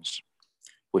feelings,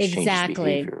 which changes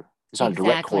behavior. It's not a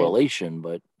direct correlation,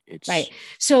 but it's right.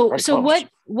 So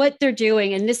what they're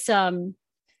doing, and this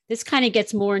kind of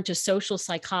gets more into social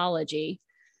psychology,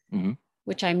 mm-hmm.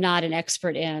 which I'm not an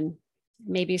expert in.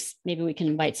 Maybe we can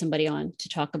invite somebody on to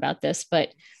talk about this,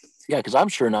 but yeah, because I'm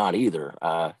sure not either.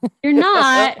 You're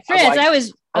not, Fritz. I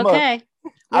was okay.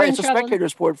 It's a spectator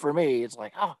sport for me. It's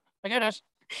like, oh my goodness.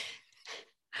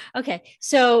 Okay,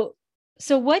 so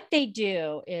what they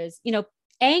do is,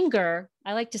 anger.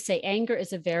 I like to say anger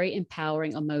is a very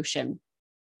empowering emotion.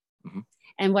 Mm-hmm.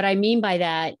 And what I mean by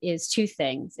that is two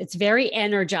things. It's very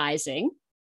energizing,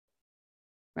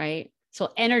 right?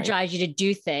 So energize you to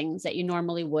do things that you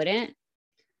normally wouldn't.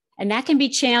 And that can be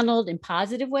channeled in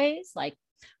positive ways, like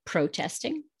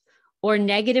protesting, or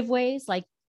negative ways, like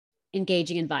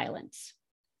engaging in violence.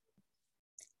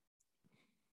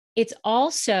 It's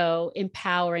also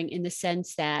empowering in the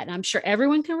sense that, and I'm sure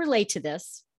everyone can relate to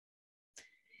this,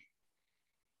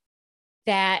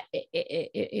 that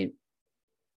it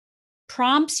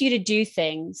prompts you to do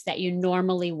things that you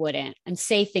normally wouldn't and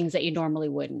say things that you normally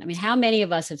wouldn't. I mean, how many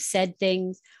of us have said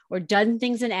things or done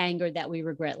things in anger that we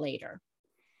regret later?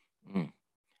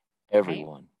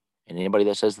 Everyone. Right? And anybody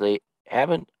that says they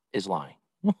haven't is lying.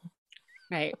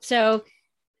 Right. So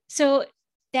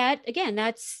that, again,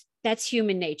 that's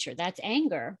human nature. That's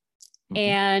anger. Mm-hmm.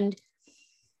 And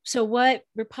so what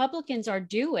Republicans are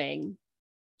doing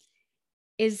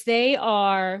is they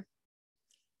are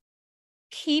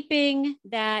keeping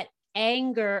that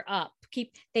anger up.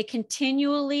 They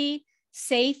continually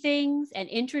say things and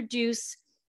introduce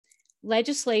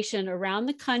legislation around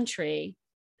the country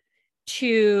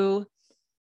to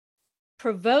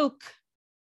provoke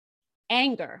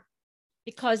anger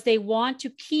because they want to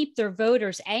keep their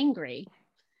voters angry.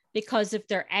 Because if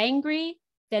they're angry,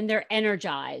 then they're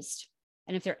energized.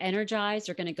 And if they're energized,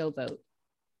 they're going to go vote.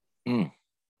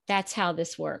 That's how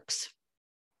this works.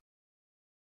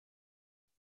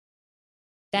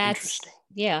 That's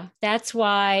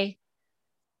why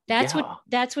that's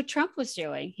what Trump was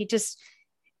doing.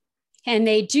 And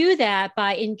they do that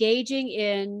by engaging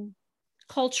in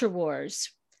culture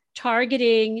wars,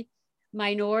 targeting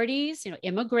minorities,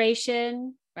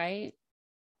 immigration, right?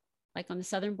 Like on the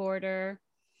southern border,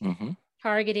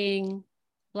 targeting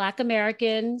Black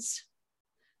Americans,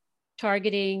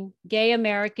 targeting gay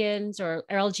Americans, or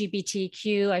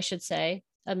LGBTQ, I should say,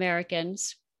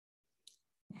 Americans.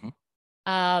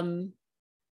 I'm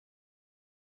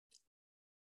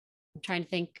trying to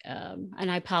think,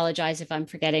 and I apologize if I'm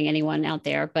forgetting anyone out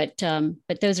there, but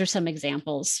those are some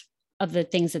examples of the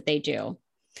things that they do.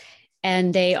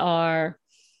 And they are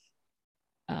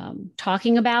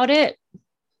talking about it,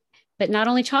 but not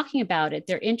only talking about it,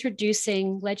 they're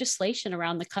introducing legislation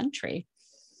around the country.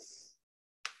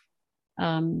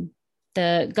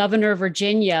 The governor of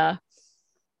Virginia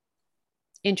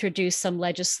introduced some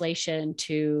legislation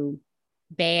to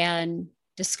ban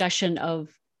discussion of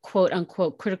quote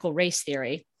unquote critical race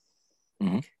theory,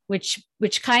 which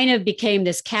kind of became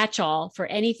this catch-all for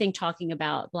anything talking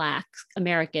about Black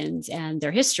Americans and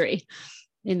their history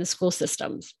in the school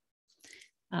systems.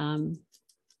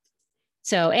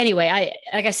 So anyway,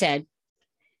 like I said,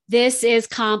 this is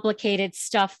complicated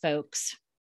stuff, folks.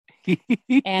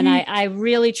 And I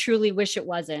really, truly wish it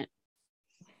wasn't.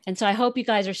 And so I hope you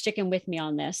guys are sticking with me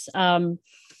on this.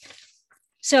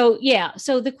 So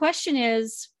the question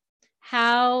is,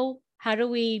 how do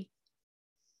we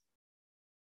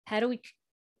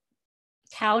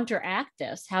counteract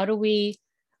this? How do we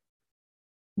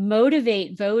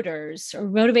motivate voters or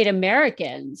motivate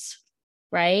Americans,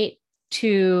 right,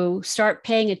 to start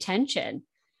paying attention?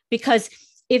 Because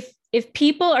if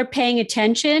people are paying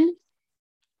attention,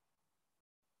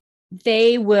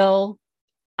 they will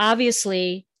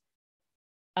obviously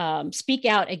speak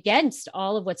out against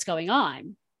all of what's going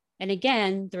on. And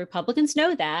again, the Republicans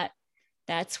know that.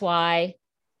 That's why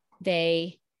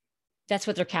that's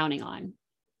what they're counting on.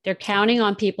 They're counting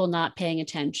on people not paying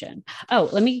attention. Oh,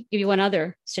 let me give you one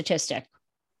other statistic.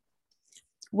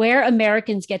 Where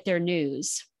Americans get their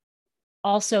news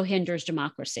also hinders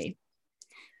democracy.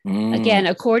 Again,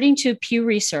 according to Pew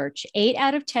Research, 8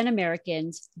 out of 10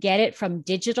 Americans get it from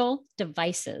digital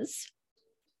devices.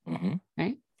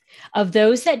 Right? Of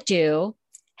those that do,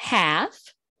 half,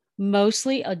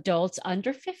 mostly adults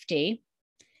under 50,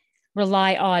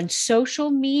 rely on social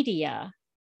media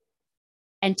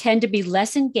and tend to be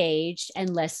less engaged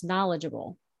and less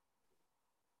knowledgeable.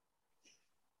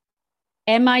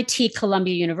 MIT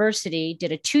Columbia University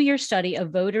did a 2-year study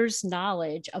of voters'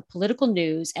 knowledge of political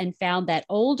news and found that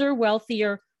older,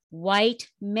 wealthier, white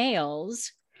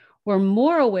males were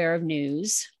more aware of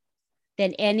news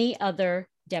than any other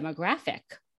demographic.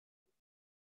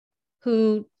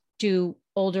 Who do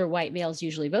older white males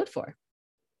usually vote for?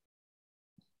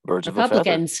 Birds of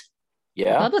Republicans. A feather.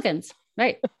 Yeah. Republicans,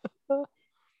 right.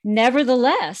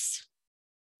 Nevertheless,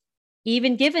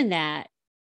 even given that,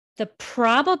 the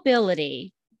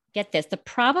probability, get this, the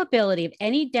probability of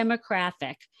any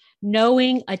demographic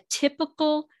knowing a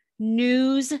typical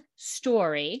news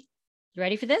story, you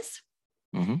ready for this?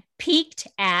 Peaked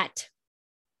at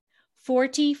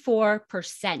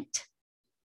 44%.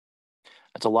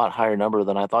 That's a lot higher number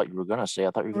than I thought you were going to say.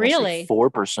 I thought you were going to say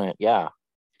 4%. Yeah.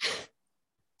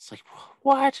 It's like,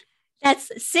 what?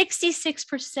 That's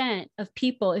 66% of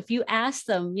people. If you ask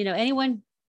them, anyone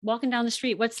walking down the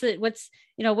street, what's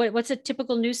a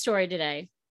typical news story today?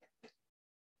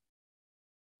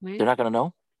 Right? They're not going to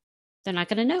know. They're not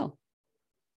going to know.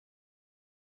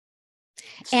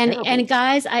 It's and terrible. and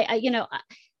guys, I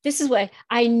this is what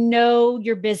I know.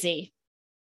 You're busy.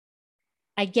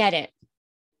 I get it.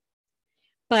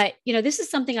 But this is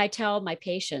something I tell my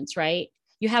patients, right?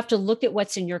 You have to look at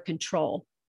what's in your control,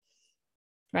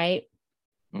 right?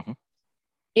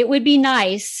 It would be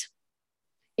nice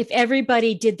if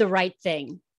everybody did the right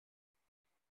thing.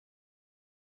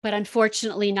 But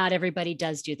unfortunately, not everybody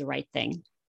does do the right thing.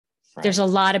 Right. There's a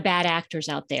lot of bad actors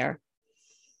out there.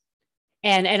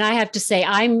 And I have to say,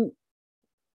 I'm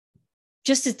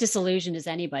just as disillusioned as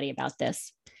anybody about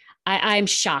this. I'm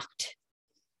shocked,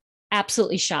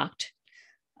 absolutely shocked.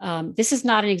 This is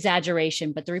not an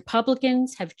exaggeration, but the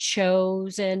Republicans have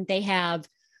chosen, they have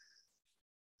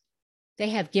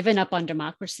given up on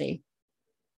democracy.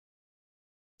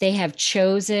 They have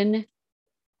chosen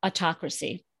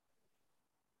autocracy.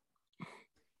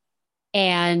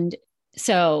 And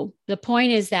so the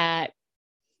point is that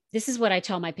this is what I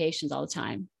tell my patients all the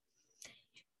time.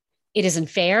 It isn't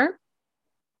fair.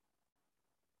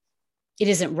 It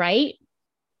isn't right.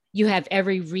 You have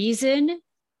every reason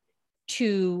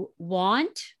to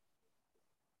want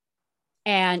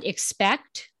and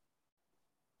expect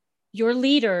your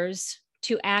leaders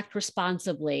to act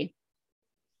responsibly.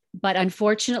 But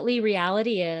unfortunately,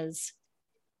 reality is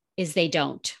they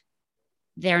don't.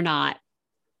 They're not.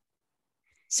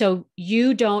 So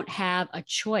you don't have a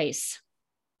choice.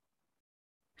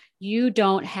 You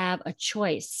don't have a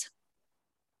choice.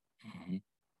 Mm-hmm.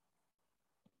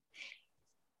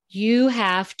 You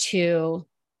have to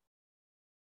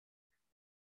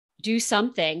do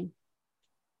something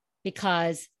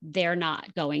because they're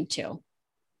not going to,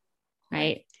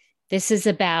 right? This is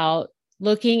about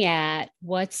looking at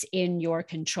what's in your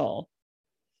control,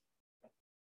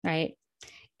 right?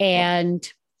 And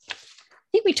I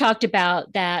think we talked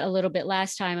about that a little bit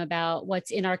last time about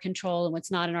what's in our control and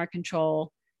what's not in our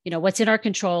control. You know, what's in our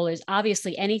control is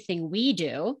obviously anything we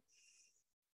do,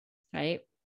 right?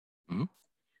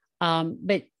 Mm-hmm.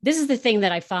 But this is the thing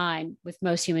that I find with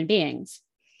most human beings.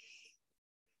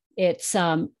 It's,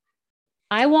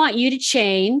 I want you to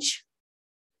change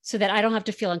so that I don't have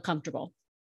to feel uncomfortable.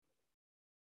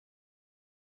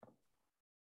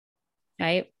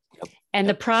 Right? Yep. And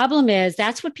the problem is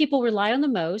that's what people rely on the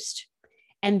most.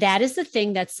 And that is the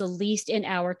thing that's the least in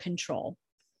our control,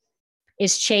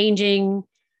 is changing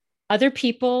other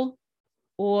people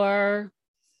or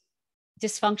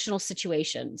dysfunctional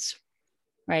situations.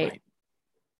 Right?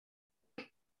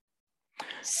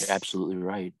 You're absolutely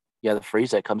right. Yeah, the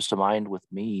phrase that comes to mind with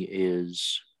me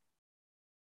is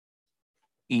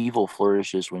evil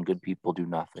flourishes when good people do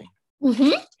nothing. Mm-hmm.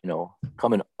 You know,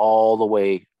 coming all the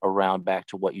way around back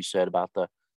to what you said about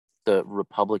the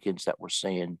Republicans that were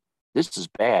saying this is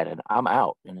bad and I'm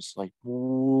out. And it's like,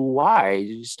 why?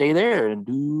 You stay there and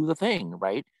do the thing,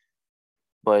 right?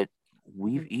 But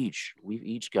we've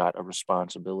each got a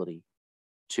responsibility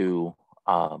to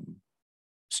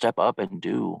step up and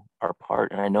do our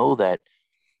part. And I know that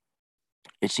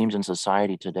it seems in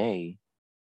society today,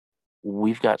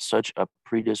 we've got such a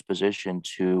predisposition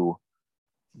to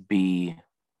be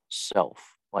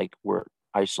self, like we're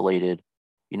isolated.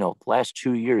 You know, the last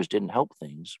 2 years didn't help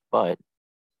things, but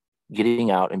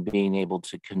getting out and being able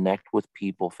to connect with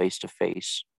people face to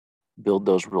face, build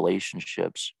those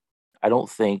relationships. I don't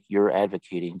think you're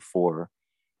advocating for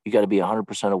you got to be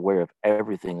 100% aware of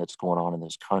everything that's going on in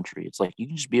this country. It's like you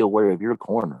can just be aware of your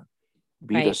corner,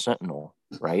 be the sentinel,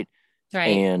 right?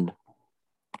 And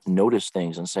notice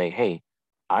things and say, hey,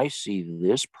 I see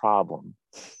this problem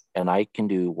and I can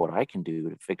do what I can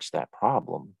do to fix that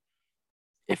problem.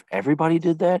 If everybody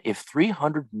did that, if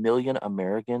 300 million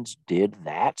Americans did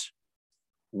that,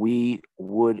 you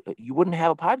wouldn't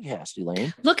have a podcast,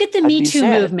 Elaine. Look at the Me Too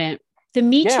movement. The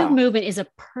Me Too movement is a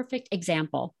perfect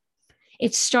example.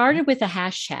 It started with a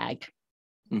hashtag.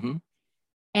 Mm-hmm.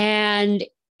 And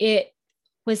it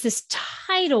was this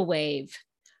tidal wave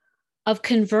of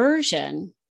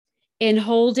conversion in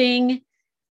holding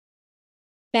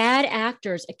bad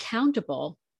actors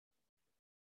accountable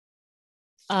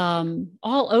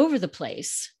all over the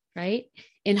place, right?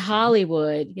 In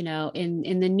Hollywood, you know,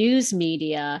 in the news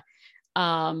media,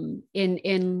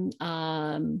 in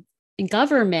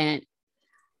government.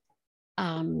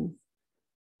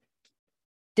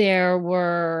 There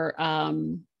were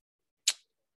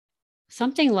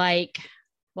something like,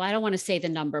 well, I don't want to say the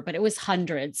number, but it was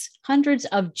hundreds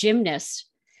of gymnasts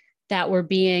that were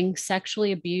being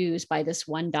sexually abused by this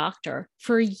one doctor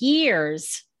for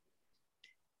years.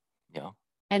 Yeah.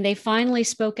 And they finally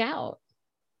spoke out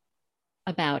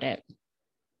about it.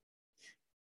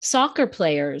 Soccer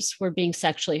players were being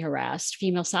sexually harassed,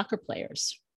 female soccer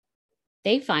players.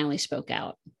 They finally spoke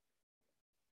out.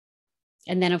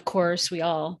 And then, of course, we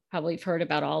all probably have heard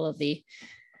about all of the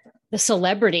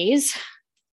celebrities,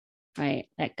 right,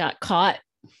 that got caught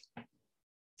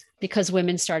because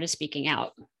women started speaking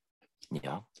out.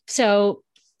 Yeah. So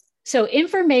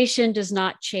information does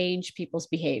not change people's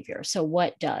behavior. So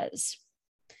what does?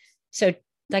 So,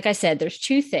 like I said, there's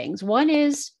two things. One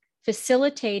is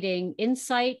facilitating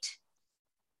insight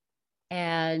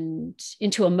and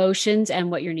into emotions and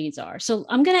what your needs are. So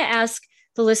I'm going to ask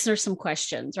the listener some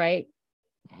questions, right?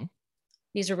 Mm-hmm.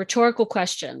 These are rhetorical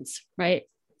questions, right?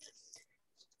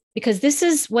 Because this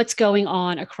is what's going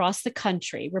on across the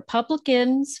country.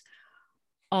 Republicans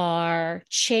are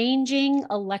changing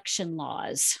election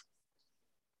laws,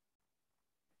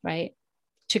 right,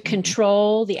 to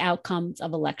control the outcomes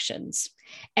of elections.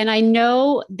 And I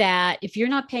know that if you're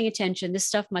not paying attention, this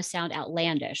stuff must sound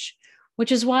outlandish,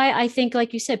 which is why I think,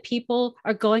 like you said, people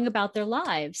are going about their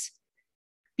lives,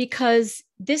 because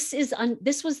this is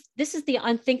the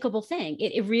unthinkable thing.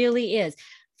 It really is.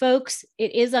 Folks,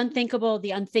 it is unthinkable.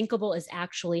 The unthinkable is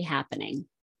actually happening,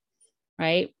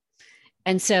 right?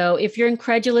 And so if you're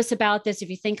incredulous about this, if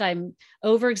you think I'm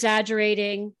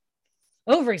over-exaggerating,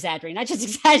 not just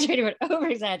exaggerating, but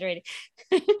over-exaggerating,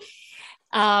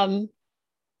 I'm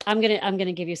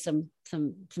gonna give you some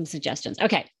suggestions.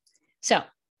 Okay, so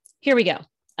here we go.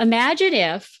 Imagine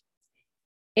if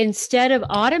instead of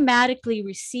automatically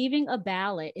receiving a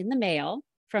ballot in the mail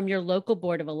from your local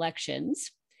board of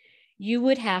elections, you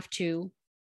would have to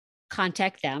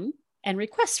contact them and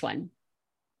request one.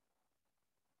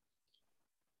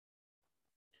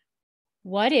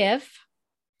 What if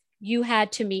you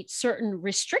had to meet certain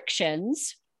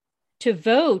restrictions to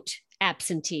vote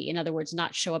absentee, in other words,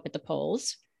 not show up at the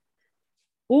polls,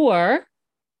 or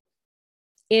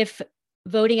if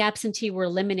voting absentee were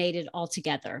eliminated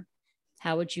altogether?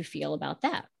 How would you feel about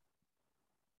that?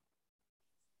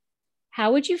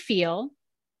 How would you feel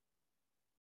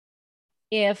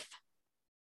if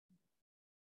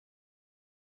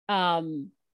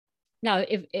now,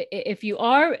 if you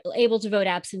are able to vote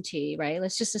absentee, right?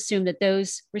 Let's just assume that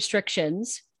those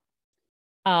restrictions.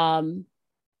 Okay,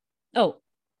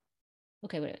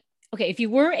 if you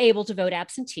were able to vote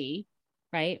absentee,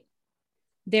 right,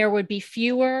 there would be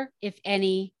fewer, if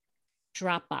any,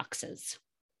 drop boxes,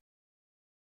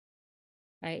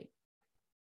 right?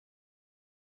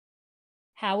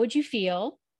 How would you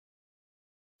feel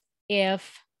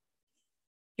if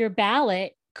your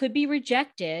ballot could be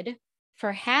rejected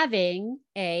for having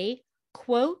a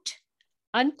quote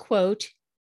unquote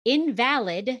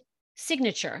invalid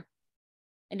signature?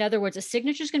 In other words, a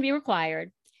signature is going to be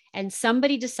required, and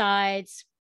somebody decides,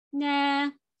 nah,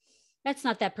 that's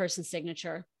not that person's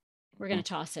signature. We're going to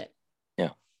toss it.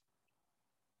 Yeah.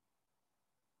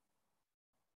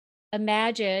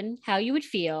 Imagine how you would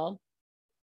feel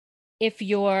if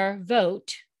you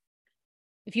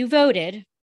voted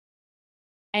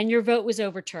and your vote was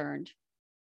overturned.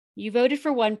 You voted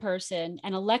for one person,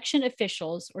 and election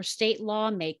officials or state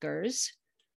lawmakers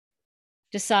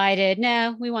decided,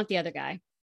 no, we want the other guy.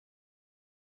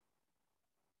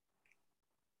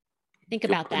 Think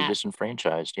about that.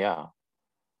 Disenfranchised, yeah.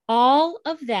 All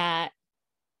of that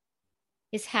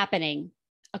is happening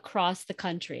across the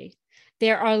country.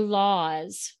 There are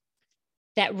laws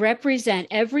that represent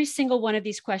every single one of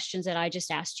these questions that I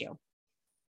just asked you.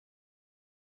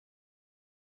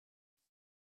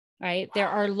 Right? There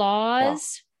are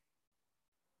laws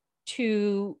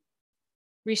to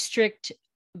restrict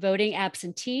voting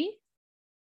absentee,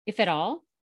 if at all,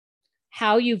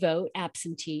 how you vote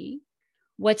absentee,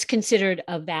 what's considered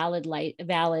a valid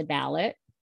ballot.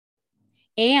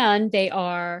 And they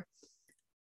are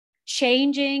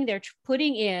changing, they're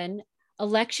putting in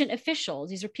election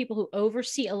officials. These are people who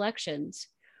oversee elections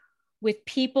with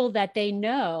people that they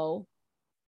know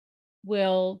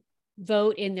will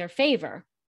vote in their favor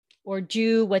or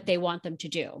do what they want them to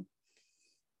do.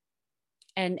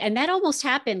 And that almost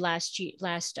happened in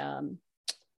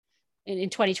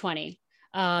 2020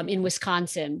 in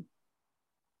Wisconsin.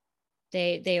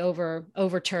 They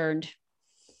overturned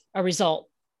a result,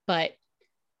 but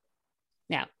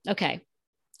yeah, okay.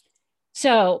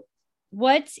 So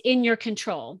what's in your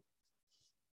control?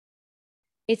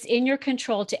 It's in your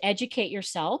control to educate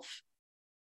yourself.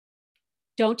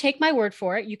 Don't take my word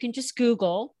for it. You can just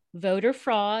Google voter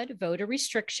fraud, voter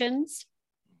restrictions,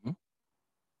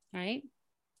 right?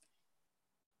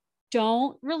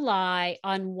 Don't rely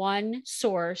on one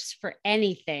source for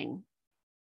anything.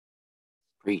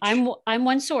 Preach. I'm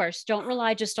one source. Don't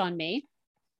rely just on me.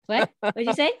 What did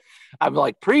you say? I'm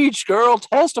like, preach, girl,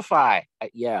 testify.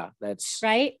 Yeah, that's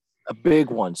right. A big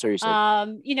one, seriously.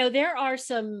 There are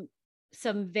some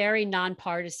very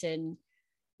nonpartisan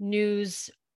news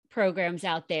programs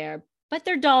out there, but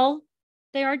they're dull.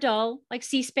 They are dull, like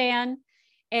C-SPAN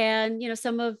and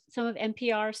some of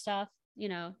NPR stuff,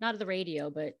 not the radio,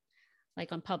 but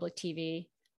like on public TV.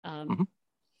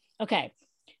 Okay.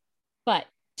 But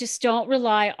just don't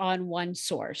rely on one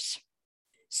source.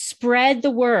 Spread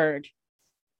the word.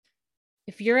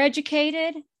 If you're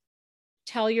educated,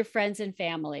 tell your friends and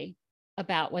family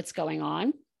about what's going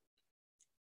on.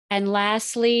 And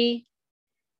lastly,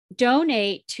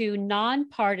 donate to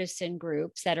nonpartisan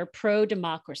groups that are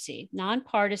pro-democracy,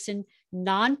 nonpartisan,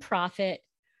 nonprofit,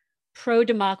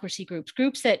 pro-democracy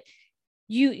groups that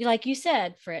like you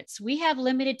said, Fritz, we have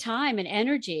limited time and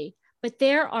energy, but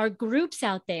there are groups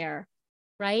out there,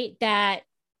 right, that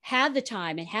have the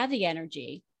time and have the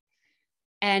energy,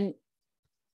 and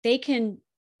they can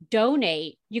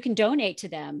donate, you can donate to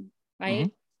them,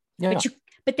 right? Yeah.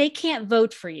 But they can't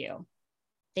vote for you.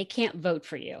 They can't vote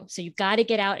for you. So you got to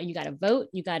get out and you got to vote.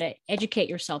 You got to educate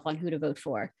yourself on who to vote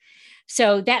for.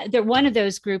 So one of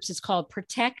those groups is called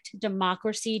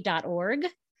protectdemocracy.org.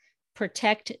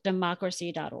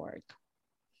 Protectdemocracy.org.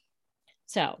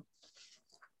 So,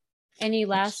 any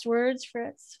last words,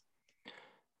 Fritz?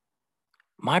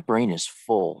 My brain is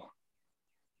full,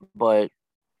 but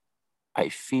I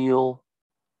feel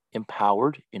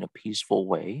empowered in a peaceful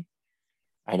way.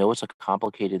 I know it's a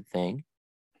complicated thing,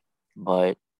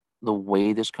 but the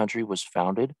way this country was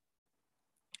founded,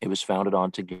 it was founded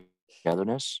on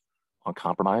togetherness, on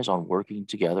compromise, on working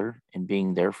together and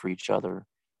being there for each other.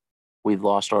 We've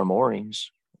lost our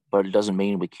moorings, but it doesn't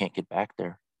mean we can't get back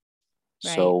there.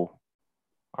 Right. So,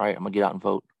 all right, I'm gonna get out and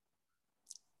vote.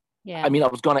 Yeah. I mean, I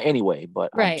was gonna anyway,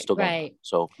 but I'm still gonna. Right.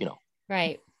 So, you know.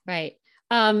 Right.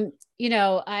 You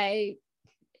know,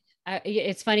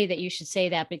 it's funny that you should say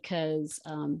that, because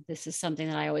this is something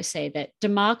that I always say, that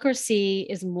democracy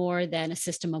is more than a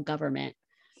system of government.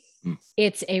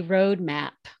 It's a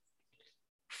roadmap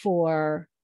for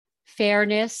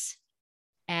fairness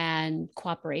and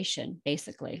cooperation,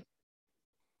 basically.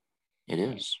 It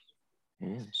is.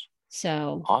 It is.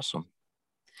 So awesome.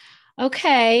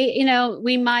 Okay. You know,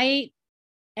 we might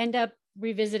end up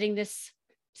revisiting this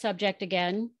subject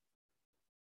again.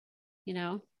 You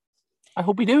know, I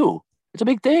hope we do. It's a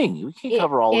big thing. We can't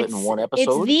cover all of it in one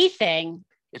episode. It's the thing.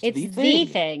 It's the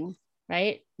thing,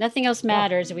 right? Nothing else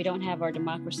matters if we don't have our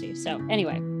democracy. So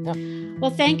anyway,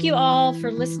 well, thank you all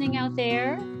for listening out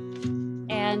there.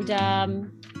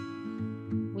 And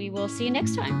we will see you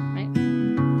next time, right?